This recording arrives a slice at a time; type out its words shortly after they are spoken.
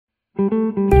Welcome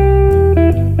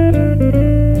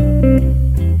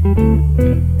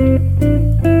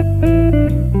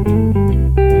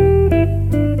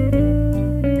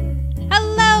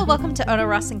to Ono,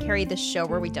 Ross, and Carrie, the show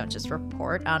where we don't just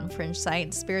report on fringe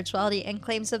science, spirituality, and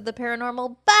claims of the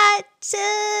paranormal, but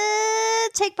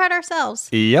take part ourselves.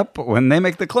 Yep, when they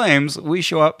make the claims, we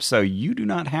show up so you do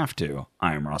not have to.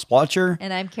 I'm Ross Blotcher.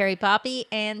 And I'm Carrie Poppy,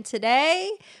 and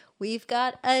today we've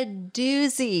got a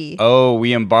doozy. Oh,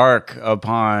 we embark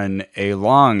upon a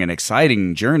long and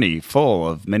exciting journey full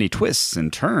of many twists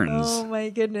and turns. Oh my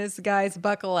goodness, guys,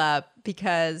 buckle up,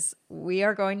 because we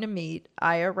are going to meet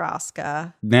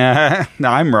Ayahuasca. Nah,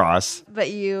 I'm Ross.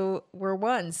 But you were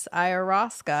once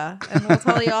Ayahuasca, and we'll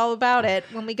tell you all about it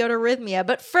when we go to Rythmia.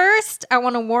 But first, I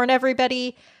want to warn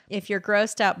everybody, if you're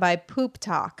grossed out by poop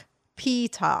talk, pee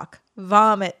talk,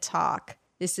 vomit talk,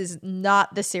 this is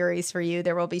not the series for you.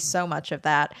 There will be so much of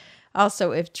that.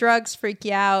 Also, if drugs freak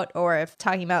you out, or if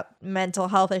talking about mental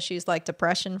health issues like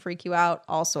depression freak you out,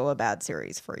 also a bad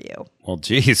series for you. Well,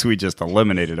 geez, we just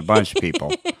eliminated a bunch of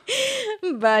people.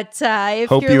 But if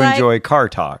hope you're you enjoy car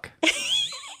talk.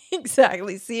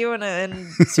 Exactly. See you in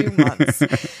 2 months.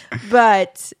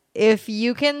 But if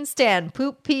you can stand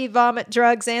poop, pee, vomit,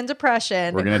 drugs, and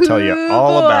depression, we're going to tell you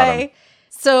all about them.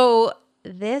 So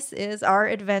this is our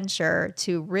adventure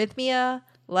to Rythmia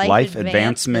Life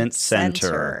Advancement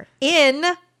Center in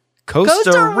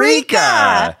Costa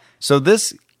Rica. So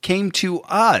this came to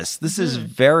us. This is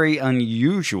very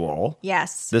unusual.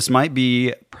 Yes. This might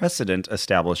be precedent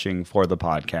establishing for the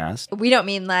podcast. We don't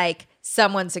mean like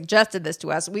someone suggested this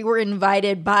to us. We were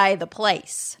invited by the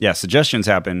place. Yeah, suggestions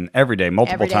happen every day,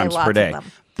 multiple times per day.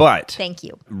 But thank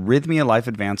you. Rythmia Life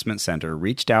Advancement Center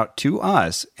reached out to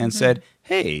us and said,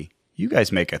 hey, you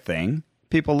guys make a thing.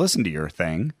 People listen to your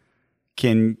thing.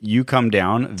 Can you come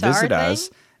down, visit us,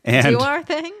 and do our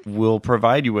thing? We'll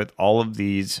provide you with all of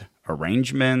these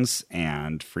arrangements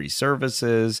and free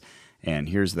services, and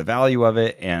here's the value of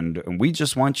it. And we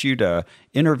just want you to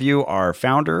interview our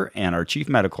founder and our chief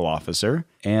medical officer.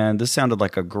 And this sounded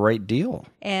like a great deal.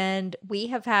 And we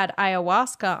have had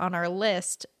ayahuasca on our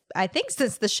list, I think,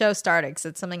 since the show started, because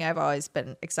it's something I've always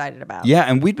been excited about. Yeah,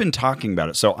 and we'd been talking about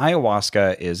it. So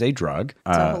ayahuasca is a drug.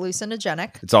 It's a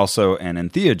hallucinogenic. It's also an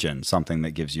entheogen, something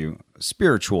that gives you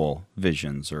spiritual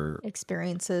visions or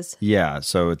experiences. Yeah,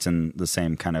 so it's in the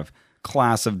same kind of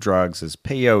class of drugs as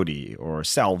peyote or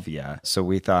salvia. So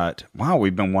we thought, wow,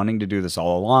 we've been wanting to do this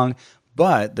all along.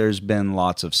 But there's been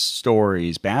lots of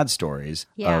stories, bad stories,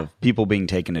 of people being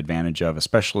taken advantage of,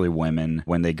 especially women,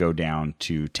 when they go down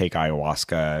to take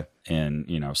ayahuasca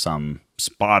in, some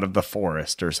spot of the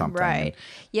forest or something. Right.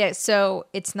 Yeah, so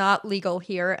it's not legal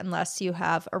here unless you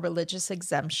have a religious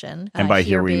exemption. And by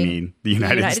here we mean the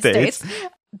United States.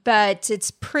 But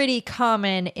it's pretty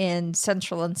common in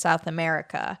Central and South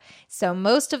America. So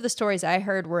most of the stories I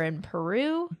heard were in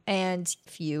Peru. And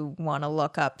if you want to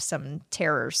look up some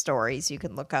terror stories, you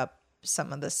can look up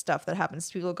some of the stuff that happens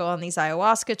to people who go on these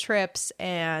ayahuasca trips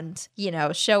and,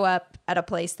 show up at a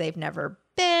place they've never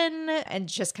been and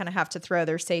just kind of have to throw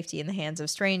their safety in the hands of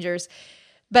strangers.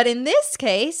 But in this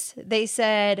case, they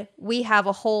said, we have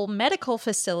a whole medical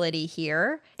facility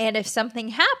here, and if something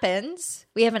happens,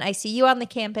 we have an ICU on the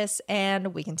campus,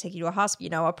 and we can take you to a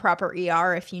hospital, a proper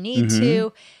ER if you need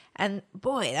to. And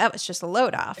boy, that was just a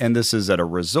load off. And this is at a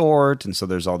resort, and so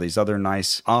there's all these other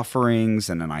nice offerings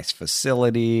and a nice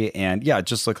facility. And yeah, it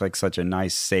just looked like such a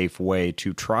nice, safe way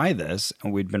to try this,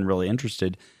 and we'd been really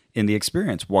interested in the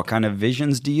experience. What kind of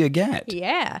visions do you get?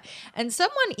 Yeah. And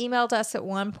someone emailed us at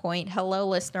one point, hello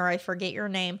listener, I forget your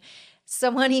name.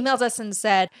 Someone emailed us and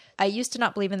said, I used to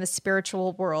not believe in the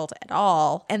spiritual world at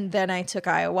all. And then I took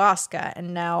ayahuasca,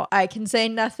 and now I can say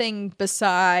nothing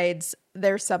besides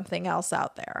there's something else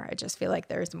out there. I just feel like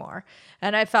there's more.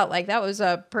 And I felt like that was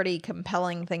a pretty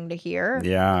compelling thing to hear.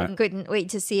 Yeah. Couldn't wait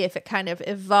to see if it kind of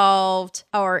evolved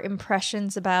our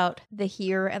impressions about the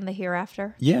here and the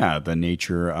hereafter. Yeah, the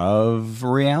nature of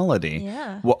reality.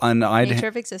 Yeah. Well, and nature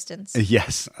of existence.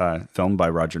 Yes. Filmed by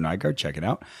Roger Nygard. Check it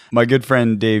out. My good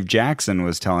friend Dave Jackson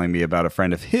was telling me about a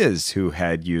friend of his who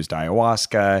had used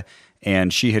ayahuasca,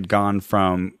 and she had gone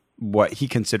from what he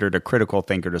considered a critical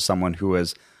thinker to someone who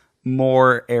was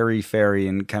more airy-fairy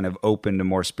and kind of open to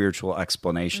more spiritual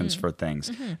explanations for things.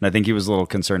 And I think he was a little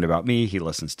concerned about me. He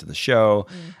listens to the show.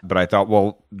 But I thought,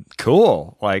 well,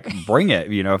 cool. Like, bring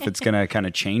it, if it's going to kind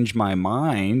of change my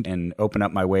mind and open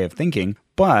up my way of thinking.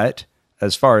 But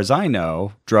as far as I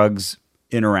know, drugs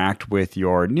interact with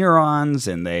your neurons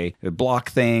and they block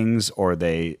things or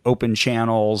they open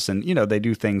channels and, they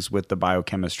do things with the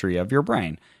biochemistry of your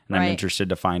brain. And I'm interested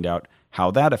to find out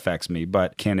how that affects me,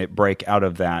 but can it break out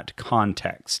of that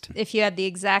context? If you had the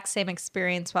exact same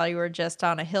experience while you were just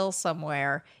on a hill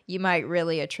somewhere, you might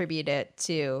really attribute it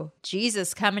to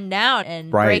Jesus coming down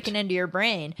and breaking into your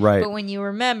brain. Right. But when you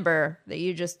remember that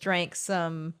you just drank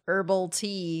some herbal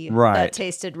tea Right. that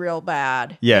tasted real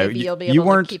bad, Yeah, maybe you'll be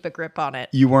able to keep a grip on it.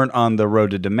 You weren't on the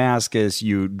road to Damascus.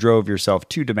 You drove yourself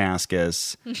to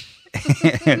Damascus.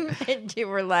 And you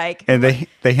were like... And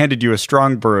they handed you a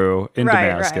strong brew in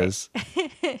Damascus.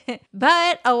 Right.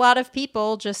 But a lot of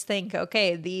people just think,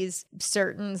 okay, these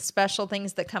certain special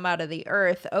things that come out of the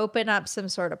earth open up some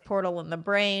sort of portal in the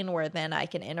brain where then I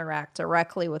can interact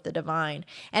directly with the divine.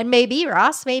 And maybe,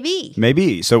 Ross, maybe.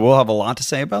 Maybe. So we'll have a lot to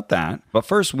say about that. But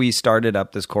first, we started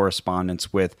up this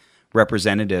correspondence with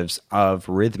representatives of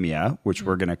Rythmia, which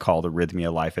we're going to call the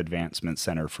Rythmia Life Advancement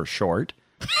Center for short.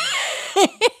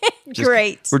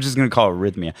 Great. We're just going to call it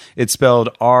Rythmia. It's spelled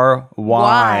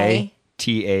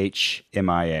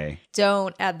RYTHMIA.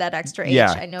 Don't add that extra H.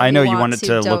 Yeah, I know you want it to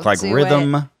Don't look like do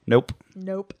rhythm. it. Nope.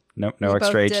 Nope. Nope, no We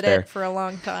extra both H did there. it for a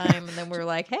long time, and then we were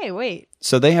like, hey, wait.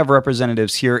 So they have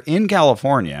representatives here in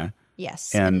California.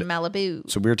 Yes, And in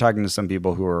Malibu. So we were talking to some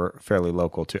people who are fairly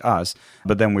local to us,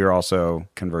 but then we were also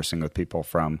conversing with people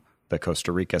from the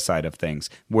Costa Rica side of things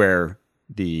where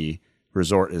the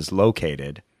resort is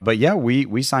located. But yeah,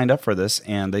 we signed up for this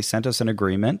and they sent us an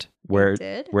agreement where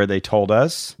they told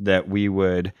us that we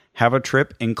would have a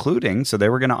trip including, so they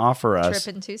were going to offer us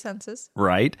Trip in 2 senses.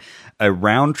 Right. A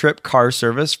round trip car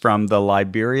service from the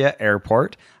Liberia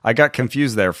airport. I got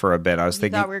confused there for a bit. I was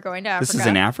thinking, thought we were going to Africa. This is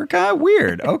in Africa?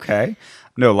 Weird. Okay.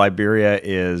 No, Liberia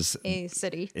is A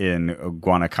city in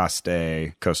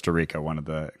Guanacaste, Costa Rica, one of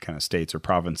the kind of states or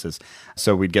provinces.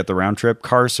 So we'd get the round trip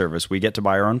car service. We get to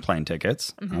buy our own plane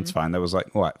tickets. Mm-hmm. That's fine. That was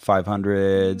like, what,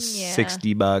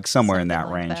 $560, somewhere in that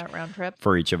like range that round trip.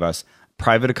 for each of us.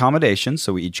 Private accommodation,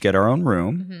 so we each get our own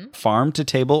room. Mm-hmm.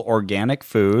 Farm-to-table organic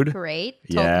food. Great.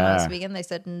 Told them I was vegan. They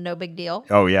said, no big deal.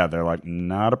 Oh, yeah. They're like,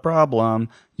 not a problem.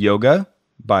 Yoga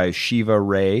by Shiva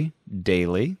Ray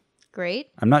daily. Great.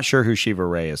 I'm not sure who Shiva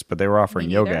Ray is, but they were offering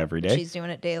yoga every day. She's doing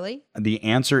it daily. The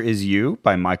Answer Is You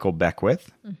by Michael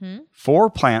Beckwith. Mm-hmm. 4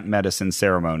 plant medicine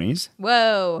ceremonies.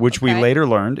 Whoa. Which we later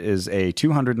learned is a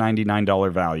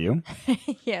 $299 value.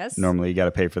 Yes. Normally you got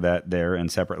to pay for that there and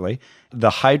separately. The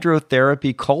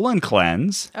hydrotherapy colon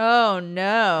cleanse. Oh,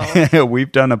 no.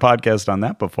 We've done a podcast on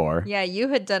that before. Yeah, you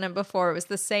had done it before. It was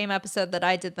the same episode that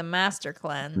I did the master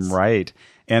cleanse. Right.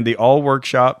 And the all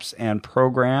workshops and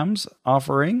programs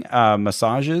offering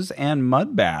massages and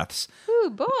mud baths. Ooh,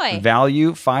 boy.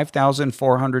 Value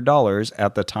 $5,400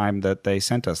 at the time that they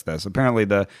sent us this. Apparently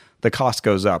the cost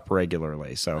goes up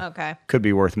regularly, so could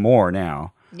be worth more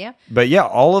now. Yeah. But yeah,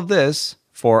 all of this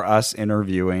for us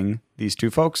interviewing these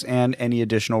 2 folks and any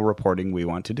additional reporting we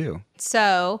want to do.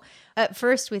 So at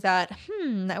first we thought,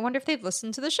 I wonder if they've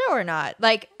listened to the show or not.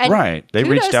 They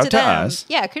reached out to us.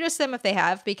 Yeah, kudos to them if they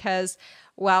have, because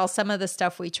while some of the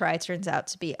stuff we try turns out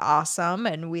to be awesome,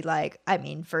 and we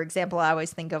for example, I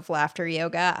always think of laughter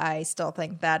yoga. I still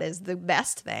think that is the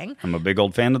best thing. I'm a big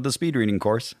old fan of the speed reading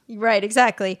course. Right,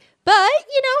 exactly. But,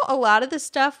 a lot of the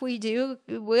stuff we do,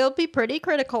 we'll be pretty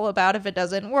critical about if it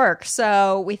doesn't work.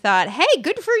 So we thought, hey,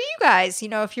 good for you guys,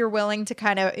 if you're willing to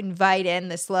kind of invite in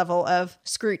this level of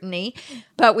scrutiny.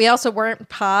 But we also weren't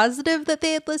positive that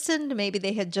they had listened. Maybe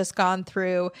they had just gone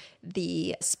through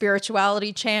the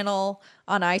spirituality channel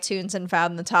on iTunes and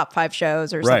found the top 5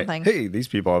 shows or something. Hey, these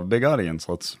people have a big audience.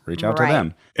 Let's reach out to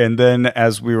them. And then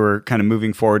as we were kind of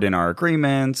moving forward in our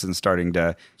agreements and starting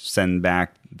to send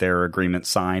back their agreement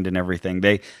signed and everything,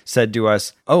 they said to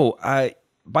us, by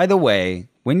the way,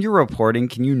 when you're reporting,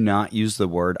 can you not use the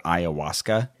word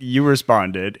ayahuasca? You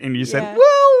responded and you said,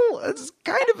 well, it's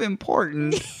kind of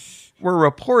important. We're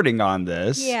reporting on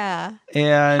this. Yeah.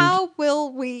 And how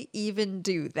will we even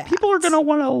do that? People are going to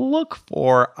want to look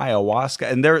for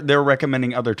ayahuasca. And they're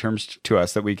recommending other terms to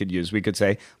us that we could use. We could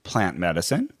say plant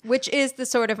medicine, which is the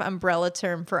sort of umbrella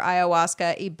term for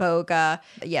ayahuasca, iboga.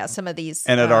 Yeah, some of these.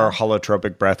 And at our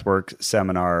holotropic breathwork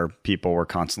seminar, people were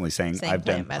constantly saying I've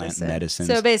done plant medicine.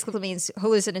 So it basically means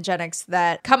hallucinogenics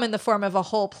that come in the form of a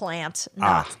whole plant,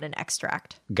 not an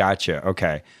extract. Gotcha.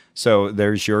 Okay. So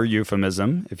there's your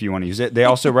euphemism if you want to use it. They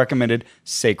also recommended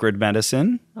sacred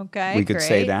medicine. Okay, we could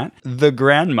say that. The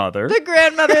grandmother. The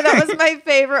grandmother. That was my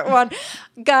favorite one.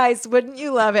 Guys, wouldn't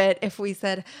you love it if we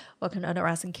said, welcome to Anna,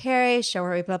 Ross, and Carrie, show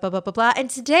where we blah, blah, blah, blah, blah. And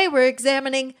today we're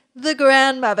examining the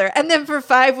grandmother. And then for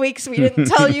 5 weeks, we didn't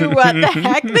tell you what the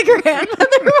heck the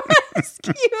grandmother was.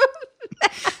 Can you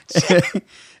imagine?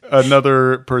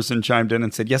 Another person chimed in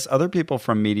and said, yes, other people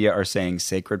from media are saying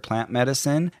sacred plant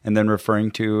medicine and then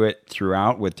referring to it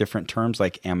throughout with different terms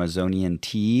like Amazonian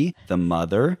tea, the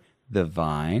mother, the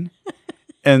vine.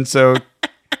 And so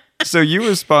you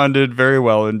responded very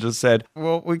well and just said,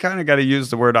 well, we kind of got to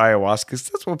use the word ayahuasca because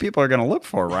that's what people are going to look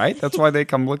for, right? That's why they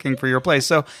come looking for your place.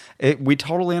 So we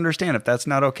totally understand if that's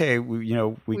not okay. We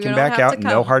can back out.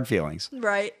 No hard feelings.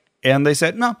 Right. And they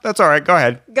said, no, that's all right. Go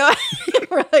ahead. Go ahead.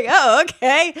 We're like, oh,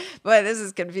 okay. Boy, this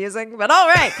is confusing, but all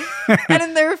right. And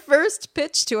in their first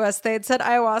pitch to us, they had said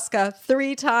ayahuasca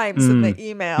 3 times in the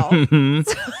email.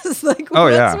 So it's like,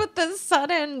 what's with the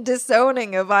sudden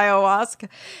disowning of ayahuasca?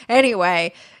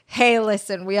 Anyway, hey,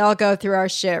 listen, we all go through our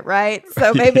shit, right?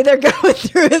 So maybe they're going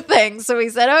through a thing. So we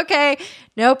said, okay,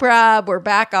 no prob, we're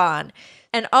back on.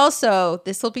 And also,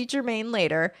 this will be germane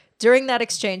later. During that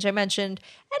exchange, I mentioned,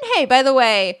 and hey, by the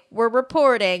way, we're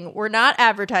reporting, we're not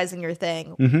advertising your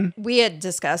thing. Mm-hmm. We had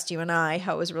discussed, you and I,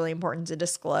 how it was really important to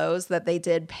disclose that they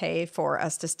did pay for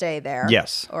us to stay there.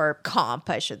 Yes. Or comp,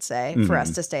 I should say, for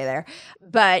us to stay there.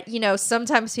 But,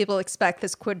 sometimes people expect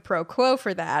this quid pro quo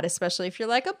for that, especially if you're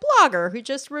like a blogger who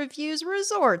just reviews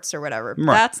resorts or whatever.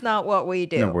 Right. That's not what we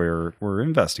do. No, we're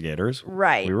investigators.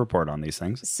 Right. We report on these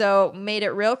things. So made it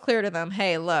real clear to them,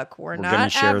 hey, look, we're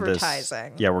not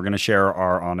advertising. Yeah, we're going to share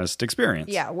our honest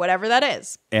experience. Yeah, whatever that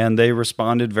is. And they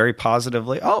responded very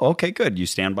positively. Oh, okay, good. You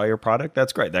stand by your product.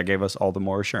 That's great. That gave us all the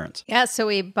more assurance. Yeah, so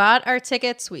we bought our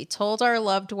tickets. We told our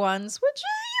loved ones, which you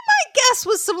might guess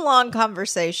was some long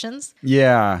conversations.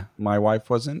 Yeah, my wife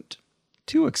wasn't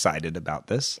too excited about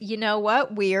this. You know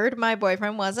what? Weird. My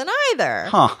boyfriend wasn't either.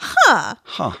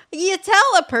 Huh. You tell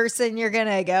a person you're going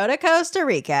to go to Costa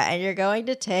Rica and you're going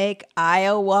to take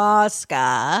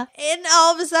ayahuasca, and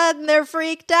all of a sudden they're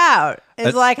freaked out.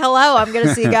 It's like, hello, I'm going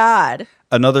to see God.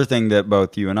 Another thing that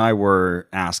both you and I were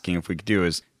asking if we could do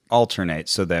is alternate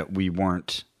so that we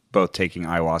weren't both taking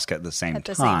ayahuasca at the same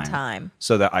time.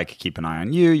 So that I could keep an eye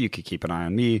on you, you could keep an eye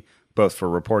on me, both for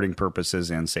reporting purposes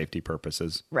and safety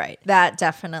purposes. Right. That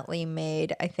definitely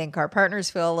made, I think, our partners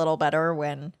feel a little better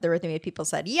when the Rythmia people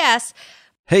said yes.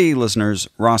 Hey, listeners,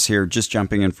 Ross here, just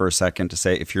jumping in for a second to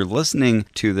say if you're listening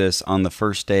to this on the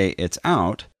first day it's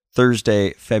out,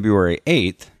 Thursday, February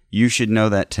 8th, you should know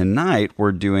that tonight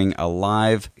we're doing a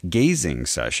live gazing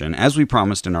session. As we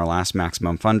promised in our last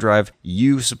Maximum Fun Drive,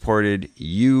 you supported,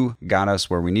 you got us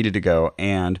where we needed to go,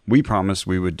 and we promised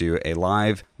we would do a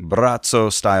live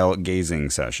Brazzo-style gazing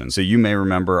session. So you may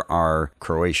remember our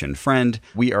Croatian friend.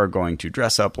 We are going to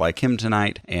dress up like him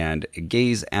tonight and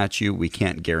gaze at you. We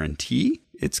can't guarantee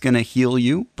it's going to heal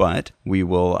you, but we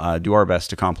will do our best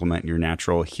to complement your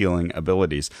natural healing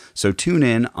abilities. So tune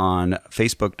in on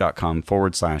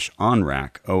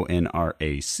facebook.com/onrac,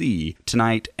 ONRAC,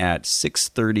 tonight at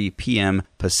 6:30 p.m.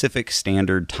 Pacific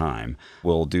Standard Time.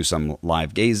 We'll do some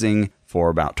live gazing for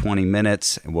about 20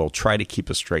 minutes. We'll try to keep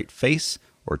a straight face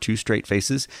or 2 straight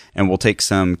faces, and we'll take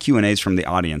some Q&As from the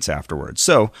audience afterwards.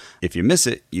 So if you miss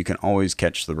it, you can always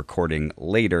catch the recording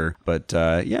later. But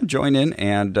join in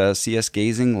and see us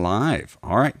gazing live.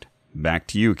 All right, back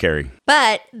to you, Carrie.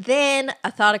 But then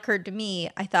a thought occurred to me.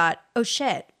 I thought, oh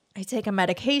shit, I take a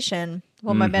medication.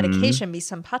 Will my medication be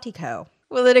simpatico?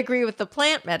 Will it agree with the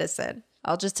plant medicine?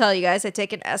 I'll just tell you guys, I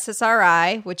take an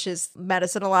SSRI, which is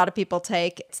medicine a lot of people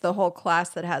take. It's the whole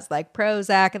class that has like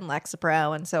Prozac and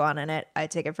Lexapro and so on in it. I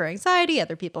take it for anxiety.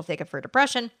 Other people take it for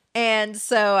depression. And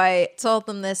so I told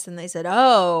them this and they said,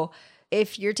 oh,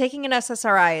 if you're taking an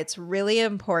SSRI, it's really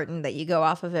important that you go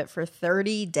off of it for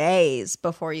 30 days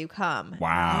before you come.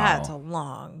 Wow. That's a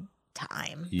long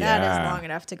time. Yeah. That is long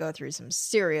enough to go through some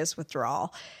serious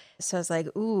withdrawal. So I was like,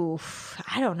 ooh,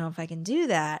 I don't know if I can do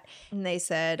that. And they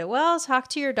said, well, talk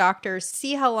to your doctor,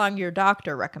 see how long your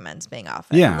doctor recommends being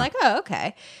off it. Yeah. I'm like, oh,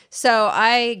 okay. So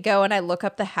I go and I look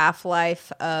up the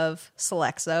half-life of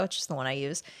Celexa, which is the one I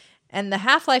use. And the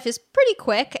half-life is pretty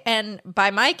quick. And by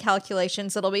my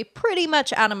calculations, it'll be pretty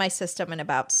much out of my system in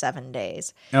about 7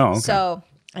 days. Oh, okay. So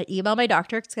I email my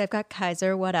doctor because I've got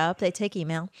Kaiser, what up? They take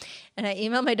email. And I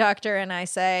email my doctor and I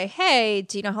say, hey,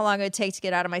 do you know how long it would take to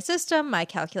get out of my system? My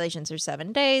calculations are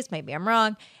 7 days. Maybe I'm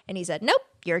wrong. And he said, nope,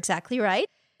 you're exactly right.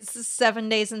 This is 7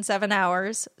 days and 7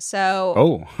 hours.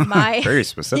 So very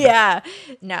specific. Yeah.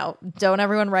 No, don't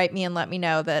everyone write me and let me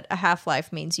know that a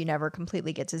half-life means you never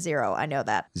completely get to 0. I know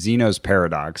that. Zeno's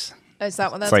paradox. Is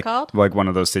that what that's called? Like one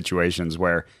of those situations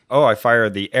where, I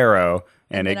fired the arrow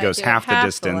and then it I goes do it half the half the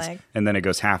distance, length. and then it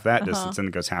goes half that distance, and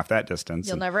it goes half that distance.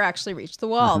 You'll never actually reach the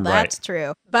wall. That's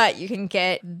true. But you can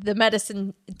get the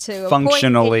medicine to a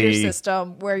Functionally point in your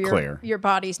system where clear. your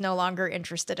body's no longer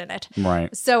interested in it.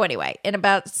 Right. So anyway, in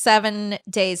about 7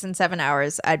 days and 7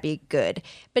 hours, I'd be good.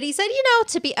 But he said,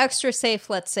 to be extra safe,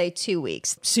 let's say 2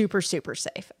 weeks. Super, super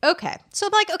safe. Okay. So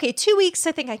I'm like, okay, 2 weeks,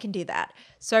 I think I can do that.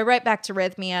 So I write back to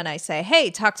Rythmia and I say, hey,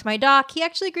 talk to my doc. He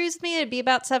actually agrees with me. It'd be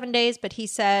about 7 days, but he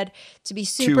said to be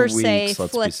super 2 weeks,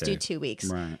 safe, let's do safe. 2 weeks.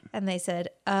 Right. And they said,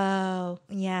 oh,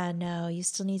 yeah, no, you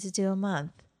still need to do a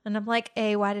month. And I'm like,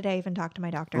 hey, why did I even talk to my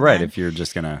doctor? Right, then? if you're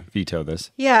just going to veto this.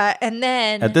 Yeah, and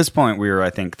then... At this point, we were, I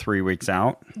think, 3 weeks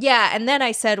out. Yeah, and then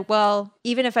I said, well,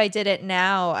 even if I did it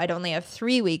now, I'd only have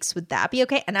 3 weeks. Would that be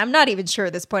okay? And I'm not even sure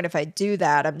at this point if I do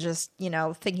that. I'm just,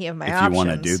 thinking of my options. If you want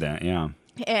to do that, yeah.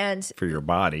 And for your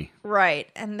body. Right.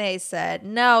 And they said,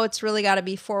 no, it's really got to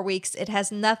be 4 weeks. It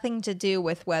has nothing to do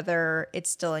with whether it's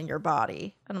still in your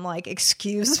body. And I'm like,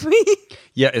 excuse me?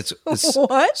 Yeah, it's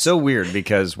What? so weird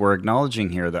because we're acknowledging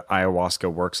here that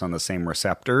ayahuasca works on the same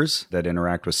receptors that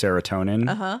interact with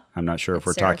serotonin. I'm not sure if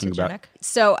we're talking about...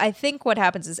 So I think what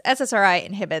happens is SSRI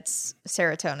inhibits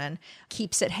serotonin,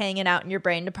 keeps it hanging out in your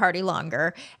brain to party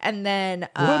longer. And then...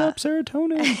 what up,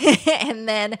 serotonin? And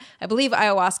then I believe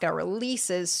ayahuasca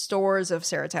releases stores of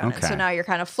serotonin. Okay. So now you're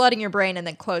kind of flooding your brain and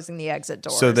then closing the exit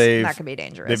doors. So that can be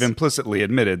dangerous. They've implicitly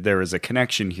admitted there is a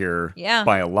connection here Yeah.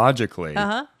 biologically.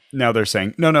 Now they're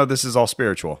saying, no, this is all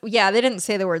spiritual. Yeah, they didn't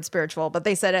say the word spiritual, but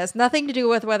they said it has nothing to do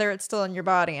with whether it's still in your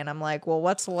body. And I'm like, well,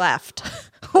 what's left?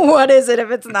 What is it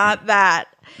if it's not that?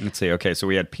 Let's see. Okay, so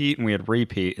we had Pete and we had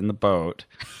repeat in the boat.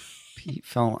 Pete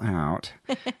fell out.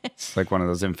 It's like one of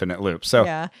those infinite loops. So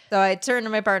yeah. So I turn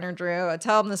to my partner, Drew. I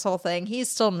tell him this whole thing. He's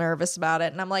still nervous about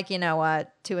it. And I'm like, you know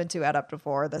what? 2 and 2 add up to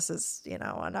 4. This is,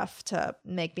 enough to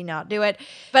make me not do it.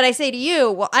 But I say to you,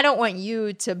 well, I don't want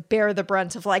you to bear the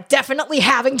brunt of definitely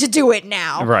having to do it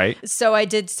now. Right. So I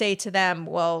did say to them,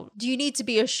 well, do you need to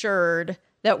be assured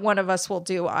that one of us will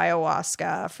do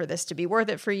ayahuasca for this to be worth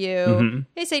it for you?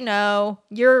 They say, no,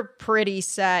 you're pretty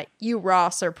set. You,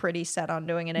 Ross, are pretty set on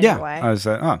doing it anyway. I was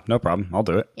like, oh, no problem. I'll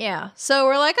do it. Yeah. So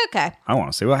we're like, okay. I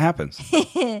want to see what happens.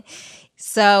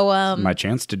 So, My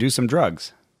chance to do some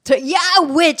drugs.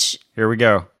 which Here we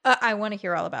go. I want to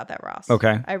hear all about that, Ross.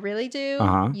 Okay. I really do.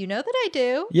 You know that I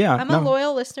do. Yeah, I'm a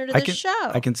loyal listener to this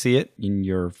show. I can see it in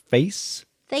your face.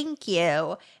 Thank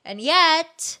you. And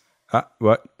yet...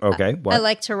 What? Okay. What? I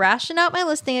like to ration out my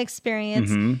listening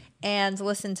experience and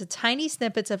listen to tiny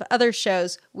snippets of other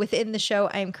shows within the show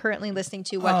I am currently listening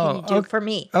to. What can you do for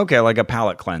me? Okay, like a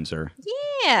palate cleanser.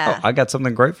 Yeah. Oh, I got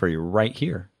something great for you right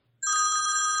here.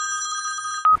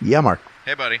 Yeah, Mark.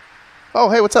 Hey, buddy. Oh,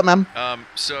 hey, what's up, man?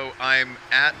 So I'm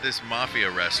at this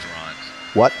mafia restaurant.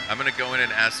 What? I'm going to go in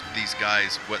and ask these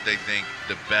guys what they think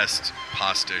the best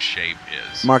pasta shape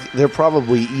is. Mark, they're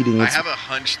probably eating... I have a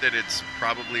hunch that it's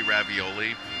probably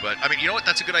ravioli, but, you know what?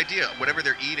 That's a good idea. Whatever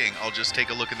they're eating, I'll just take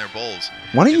a look in their bowls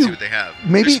Why don't and you... see what they have.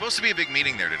 Maybe... There's supposed to be a big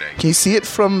meeting there today. Can you see it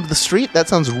from the street? That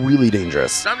sounds really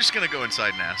dangerous. I'm just going to go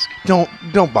inside and ask.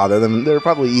 Don't bother them. They're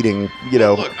probably eating,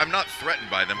 Look, I'm not threatened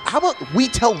by them. How about we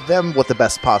tell them what the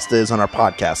best pasta is on our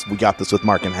podcast? We got this with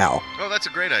Mark and Hal. Oh, that's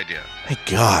a great idea. Thank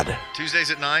God. Tuesdays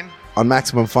at 9? On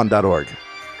MaximumFun.org. Hey,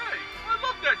 I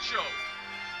love that show.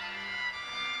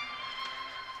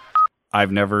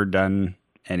 I've never done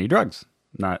any drugs.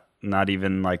 Not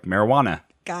even like marijuana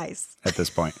Guys. at this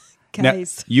point.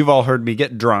 Guys. Now, you've all heard me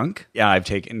get drunk. Yeah, I've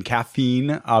taken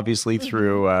caffeine, obviously,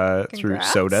 through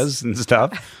sodas and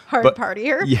stuff. Hard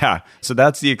partier. Yeah. So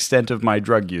that's the extent of my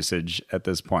drug usage at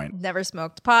this point. Never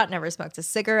smoked pot, never smoked a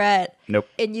cigarette. Nope.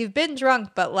 And you've been drunk,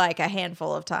 but like a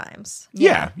handful of times.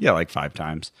 Yeah, like 5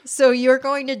 times. So you're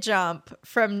going to jump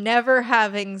from never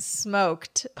having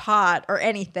smoked pot or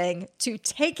anything to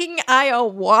taking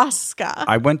ayahuasca.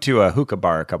 I went to a hookah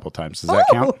bar a couple times. Does that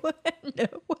count? No.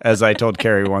 As I told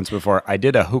Carrie once before, I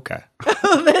did a hookah.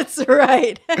 Oh, that's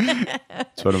right.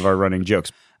 It's one of our running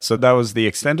jokes. So that was the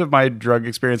extent of my drug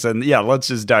experience. And yeah, let's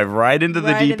just dive right into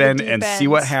the deep end and see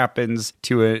what happens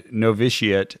to a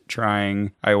novitiate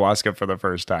trying ayahuasca for the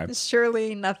first time.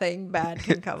 Surely nothing bad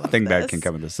can come of this. Nothing bad can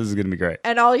come of this. This is going to be great.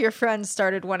 And all your friends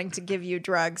started wanting to give you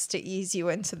drugs to ease you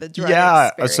into the drug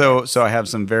experience. So I have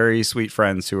some very sweet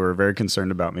friends who are very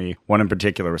concerned about me. One in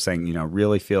particular was saying,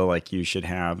 really feel like you should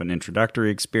have an introductory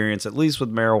experience, at least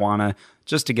with marijuana,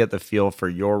 just to get the feel for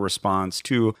your response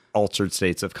to altered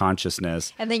states of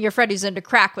consciousness. And then your friend who's into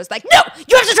crack was like, no,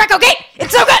 you have to try cocaine.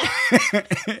 It's so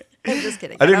good. I'm just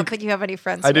kidding. I don't think you have any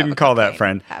friends. I didn't call that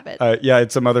friend. Habit. Yeah,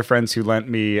 it's some other friends who lent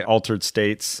me Altered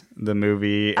States, the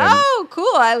movie. And, oh, cool.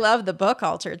 I love the book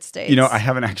Altered States. You know, I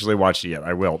haven't actually watched it yet.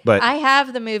 I will. But I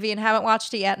have the movie and haven't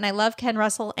watched it yet. And I love Ken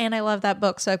Russell and I love that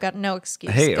book. So I've got no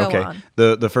excuse. Hey, Go okay. on.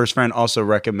 The first friend also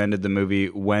recommended the movie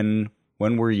When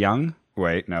We're Young.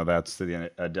 Wait, no, that's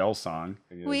the Adele song.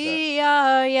 We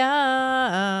are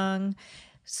young,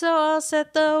 so I'll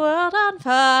set the world on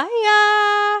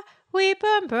fire. We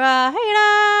burn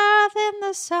brighter than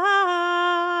the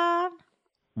sun.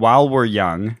 While We're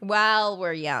Young. While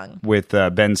We're Young. With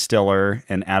Ben Stiller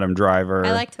and Adam Driver.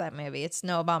 I liked that movie. It's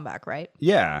Noah Baumbach, right?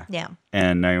 Yeah. Yeah.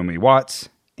 And Naomi Watts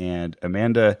and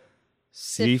Amanda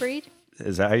Seyfried?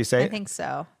 Is that how you say it? I think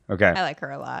so. Okay. I like her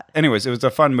a lot. Anyways, it was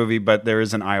a fun movie, but there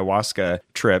is an ayahuasca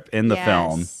trip in the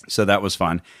film, so that was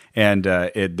fun. And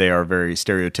they are very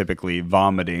stereotypically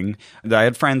vomiting. I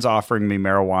had friends offering me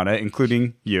marijuana,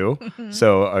 including you,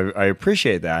 so I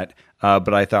appreciate that.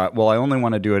 But I thought, well, I only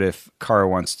want to do it if Cara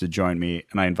wants to join me,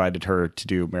 and I invited her to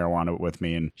do marijuana with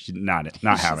me, and she's not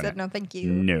having it. She said, no, thank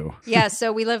you. No. Yeah,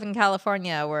 so we live in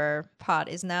California where pot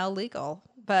is now legal.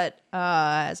 But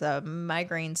as a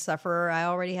migraine sufferer, I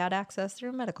already had access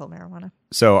through medical marijuana.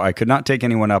 So I could not take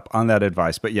anyone up on that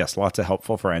advice. But yes, lots of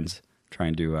helpful friends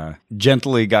trying to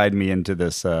gently guide me into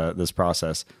this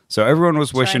process. So everyone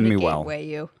was wishing me well. Gateway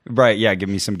you. Right, yeah, give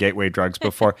me some gateway drugs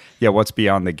before. Yeah, what's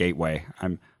beyond the gateway?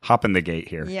 I'm hopping the gate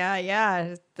here.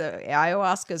 Yeah. The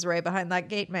ayahuasca is right behind that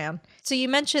gate, man. So you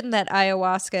mentioned that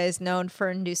ayahuasca is known for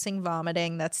inducing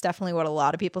vomiting. That's definitely what a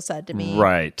lot of people said to me.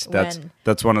 Right.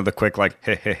 That's one of the quick, like,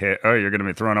 hey, oh, you're going to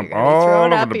be throwing up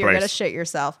all over the place. You're going to shit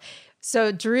yourself.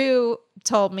 So Drew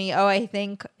told me, I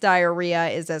think diarrhea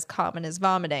is as common as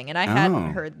vomiting. And I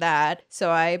hadn't heard that.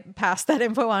 So I passed that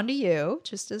info on to you,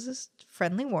 just as a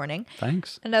friendly warning.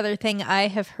 Thanks. Another thing I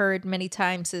have heard many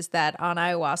times is that on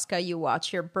ayahuasca, you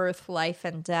watch your birth, life,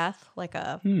 and death, like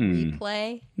a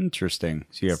replay. Interesting.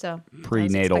 So you have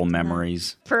prenatal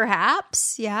memories.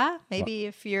 Perhaps, yeah. Maybe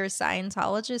if you're a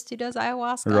Scientologist who does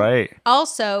ayahuasca. Right.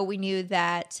 Also, we knew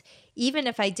that even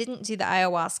if I didn't do the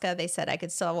ayahuasca, they said I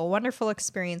could still have a wonderful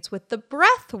experience with the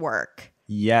breath work.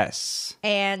 Yes.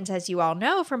 And as you all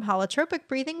know from holotropic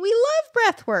breathing, we love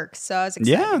breath work. So I was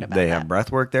excited about that. Yeah, they have breath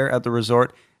work there at the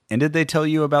resort. And did they tell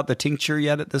you about the tincture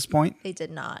yet at this point? They did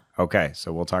not. Okay,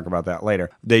 so we'll talk about that later.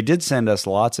 They did send us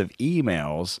lots of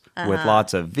emails with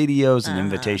lots of videos and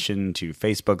invitation to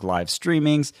Facebook live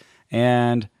streamings,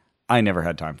 and I never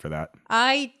had time for that.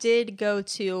 I did go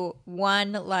to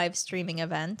one live streaming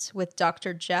event with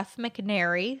Dr. Jeff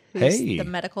McNary, who's the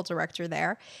medical director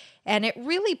there, and it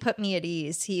really put me at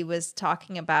ease. He was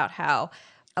talking about how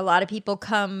a lot of people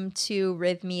come to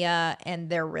Rythmia and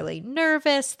they're really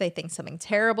nervous. They think something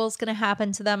terrible is going to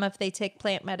happen to them if they take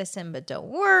plant medicine, but don't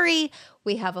worry.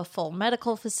 We have a full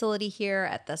medical facility here.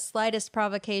 At the slightest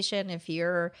provocation, if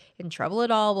you're in trouble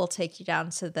at all, we'll take you down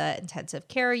to the intensive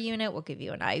care unit. We'll give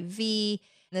you an IV.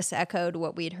 This echoed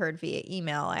what we'd heard via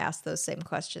email. I asked those same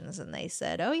questions and they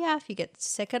said, oh yeah, if you get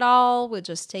sick at all, we'll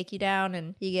just take you down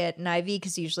and you get an IV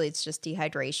because usually it's just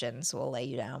dehydration. So we'll lay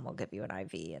you down, we'll give you an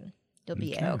IV and you'll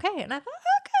be okay. And I thought,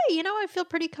 okay, I feel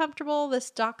pretty comfortable.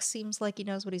 This doc seems like he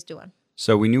knows what he's doing.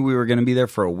 So we knew we were going to be there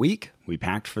for a week. We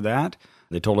packed for that.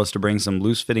 They told us to bring some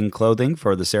loose-fitting clothing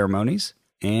for the ceremonies.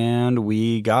 And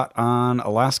we got on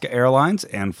Alaska Airlines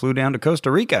and flew down to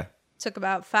Costa Rica. Took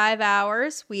about 5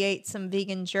 hours. We ate some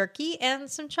vegan jerky and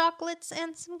some chocolates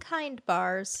and some Kind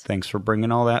bars. Thanks for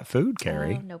bringing all that food,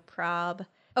 Carrie. Oh, no prob.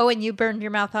 Oh, and you burned your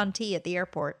mouth on tea at the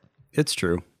airport. It's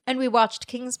true. And we watched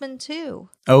Kingsman 2.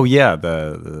 Oh, yeah,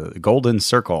 the Golden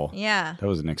Circle. Yeah. That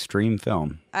was an extreme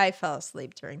film. I fell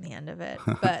asleep during the end of it,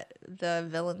 but the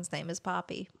villain's name is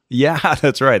Poppy. Yeah,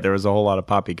 that's right. There was a whole lot of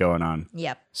Poppy going on.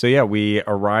 Yep. So, yeah, we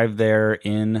arrived there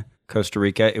in Costa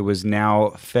Rica. It was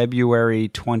now February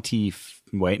 20th.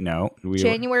 Wait, no.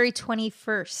 January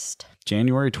 21st.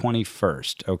 January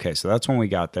 21st. Okay, so that's when we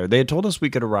got there. They had told us we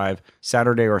could arrive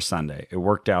Saturday or Sunday. It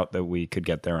worked out that we could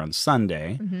get there on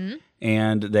Sunday. Mm-hmm.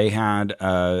 And they had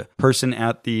a person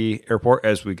at the airport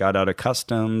as we got out of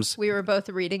customs. We were both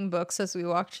reading books as we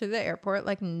walked through the airport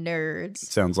like nerds.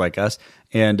 Sounds like us.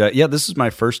 And this is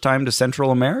my first time to Central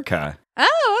America.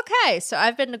 Oh, okay. So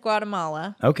I've been to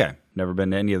Guatemala. Okay. Never been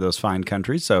to any of those fine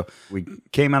countries. So we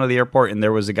came out of the airport and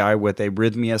there was a guy with a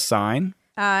Rythmia sign.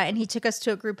 And he took us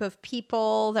to a group of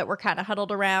people that were kind of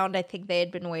huddled around. I think they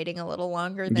had been waiting a little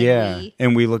longer than we.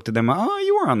 And we looked at them. Oh,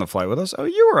 you were on the flight with us. Oh,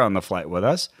 you were on the flight with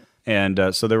us. And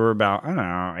so there were about,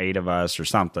 8 of us or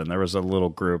something. There was a little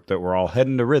group that were all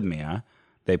heading to Rythmia.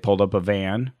 They pulled up a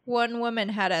van. One woman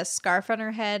had a scarf on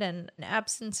her head and an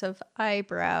absence of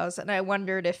eyebrows, and I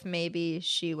wondered if maybe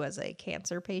she was a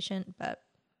cancer patient, but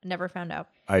never found out.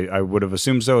 I would have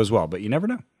assumed so as well, but you never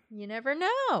know. You never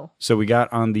know. So we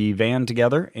got on the van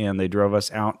together, and they drove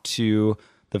us out to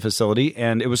the facility,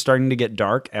 and it was starting to get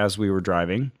dark as we were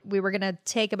driving. We were going to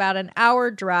take about an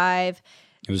hour drive.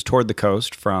 It was toward the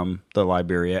coast from the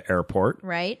Liberia airport.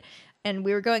 Right. And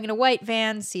we were going in a white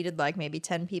van, seated like maybe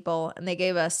 10 people. And they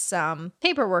gave us some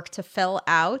paperwork to fill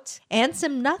out and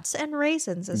some nuts and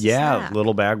raisins as a snack.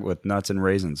 Little bag with nuts and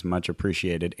raisins. Much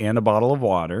appreciated. And a bottle of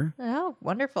water. Oh,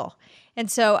 wonderful. And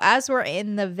so as we're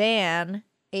in the van,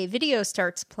 a video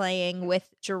starts playing with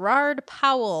Gerard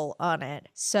Powell on it.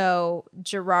 So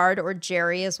Gerard, or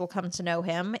Jerry as we'll come to know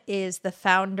him, is the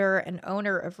founder and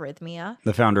owner of Rythmia.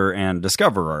 The founder and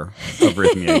discoverer of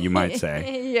Rythmia, you might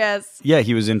say. Yes. Yeah,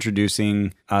 he was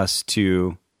introducing us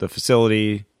to the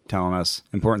facility, telling us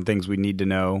important things we need to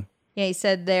know. Yeah, he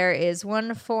said there is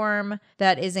one form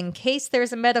that is in case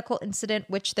there's a medical incident,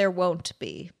 which there won't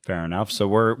be. Fair enough. So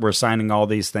we're signing all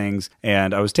these things,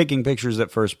 and I was taking pictures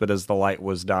at first, but as the light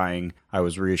was dying, I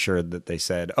was reassured that they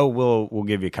said, "Oh, we'll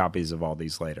give you copies of all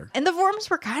these later." And the forms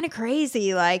were kind of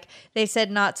crazy. Like they said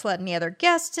not to let any other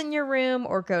guests in your room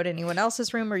or go to anyone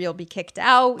else's room or you'll be kicked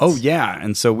out. Oh yeah,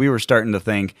 and so we were starting to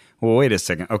think, well, wait a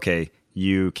second, okay.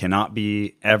 You cannot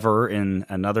be ever in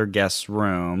another guest's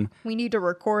room. We need to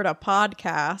record a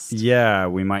podcast. Yeah,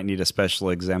 we might need a special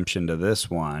exemption to this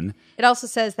one. It also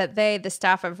says that they, the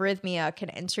staff of Rythmia, can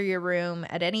enter your room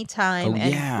at any time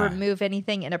and remove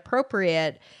anything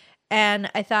inappropriate.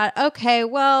 And I thought, okay,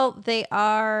 well, they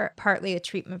are partly a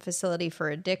treatment facility for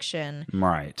addiction.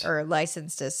 Right. Or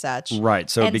licensed as such. Right.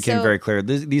 So it became very clear.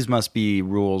 These must be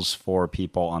rules for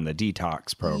people on the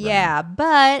detox program. Yeah.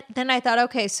 But then I thought,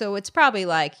 okay, so it's probably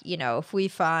like, if we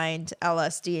find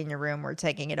LSD in your room, we're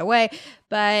taking it away.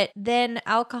 But then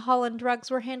alcohol and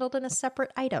drugs were handled in a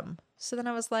separate item. So then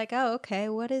I was like, oh, okay,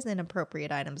 what is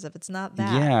inappropriate items if it's not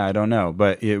that? Yeah, I don't know.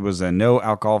 But it was a no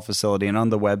alcohol facility. And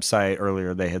on the website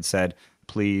earlier, they had said,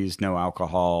 please, no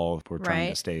alcohol. We're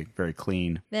trying to stay very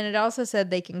clean. Then it also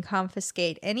said they can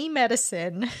confiscate any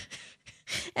medicine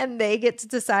and they get to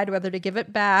decide whether to give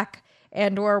it back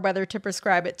and or whether to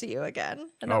prescribe it to you again.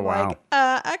 And I'm like,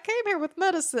 I came here with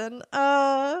medicine.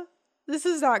 This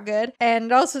is not good. And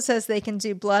it also says they can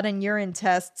do blood and urine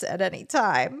tests at any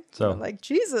time. So I'm like,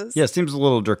 Jesus. Yeah, it seems a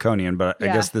little draconian, but I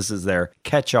guess this is their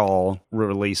catch-all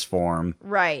release form.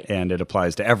 Right. And it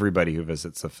applies to everybody who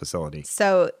visits the facility.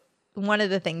 So one of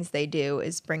the things they do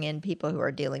is bring in people who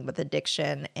are dealing with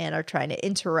addiction and are trying to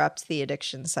interrupt the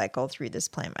addiction cycle through this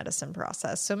plant medicine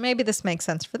process. So maybe this makes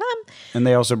sense for them. And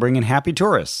they also bring in happy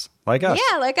tourists like us.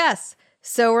 Yeah, like us.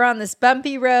 So we're on this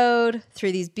bumpy road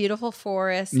through these beautiful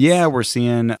forests. Yeah, we're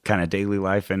seeing kind of daily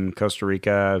life in Costa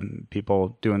Rica,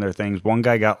 people doing their things. One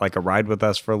guy got like a ride with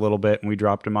us for a little bit and we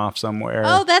dropped him off somewhere.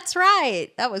 Oh, that's right.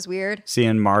 That was weird.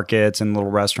 Seeing markets and little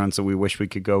restaurants that we wish we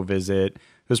could go visit.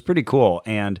 It was pretty cool.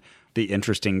 And the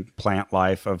interesting plant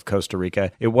life of Costa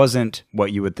Rica, it wasn't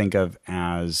what you would think of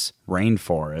as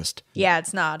rainforest. Yeah,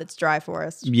 it's not. It's dry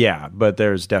forest. Yeah, but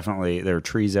there are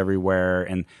trees everywhere.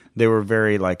 And they were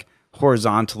very like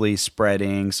horizontally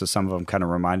spreading, so some of them kind of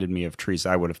reminded me of trees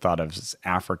I would have thought of as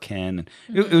African.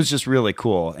 It was just really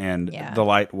cool, and the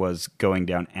light was going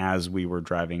down as we were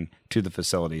driving to the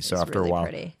facility, so after really a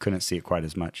while, couldn't see it quite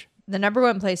as much. The number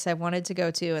one place I wanted to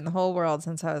go to in the whole world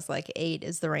since I was like 8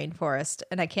 is the rainforest.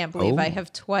 And I can't believe I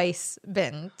have twice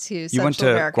been to Central America. You went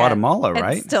to Guatemala,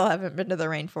 right? And still haven't been to the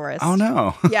rainforest. Oh,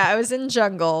 no. Yeah, I was in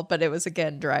jungle, but it was,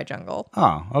 again, dry jungle.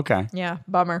 Oh, okay. Yeah,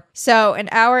 bummer. So an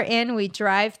hour in, we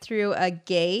drive through a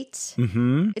gate.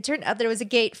 Mm-hmm. It turned out there was a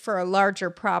gate for a larger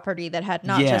property that had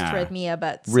not just Rythmia,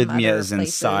 but some Rythmia other is places.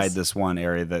 inside this one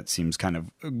area that seems kind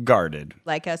of guarded.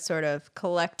 Like a sort of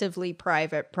collectively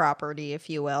private property, if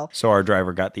you will. So our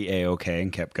driver got the A-OK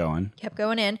and kept going. Kept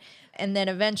going in. And then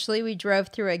eventually we drove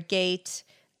through a gate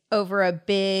over a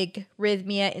big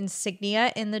Rythmia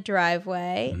insignia in the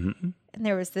driveway. Mm-hmm. And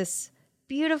there was this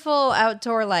beautiful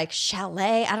outdoor like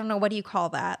chalet. I don't know. What do you call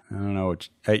that? I don't know.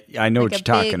 I know what you're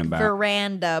talking about.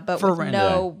 Veranda, but with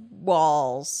no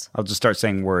walls. I'll just start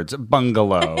saying words.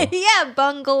 Bungalow. Yeah,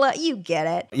 bungalow. You get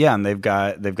it. Yeah, and they've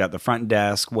got the front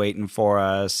desk waiting for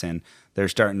us, and they're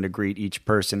starting to greet each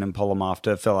person and pull them off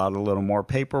to fill out a little more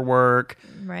paperwork.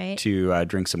 Right. To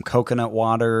drink some coconut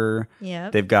water. Yeah.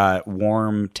 They've got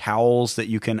warm towels that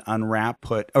you can unwrap,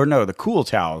 the cool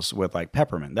towels with like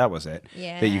peppermint. That was it.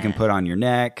 Yeah. That you can put on your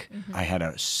neck. Mm-hmm. I had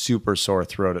a super sore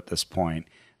throat at this point.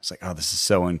 was like, oh, this is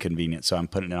so inconvenient. So I'm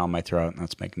putting it on my throat, and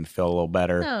that's making me feel a little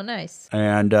better. Oh, nice.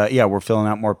 And we're filling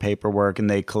out more paperwork, and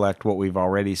they collect what we've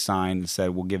already signed and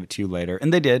said, we'll give it to you later.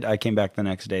 And they did. I came back the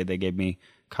next day. They gave me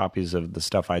copies of the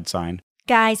stuff I'd signed.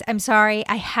 Guys, I'm sorry.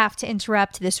 I have to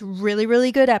interrupt this really,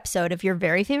 really good episode of your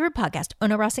very favorite podcast,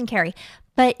 Ono, Ross, and Carrie.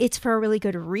 But it's for a really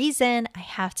good reason. I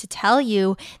have to tell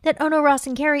you that Ono, Ross,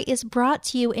 and Carrie is brought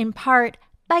to you in part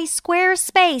by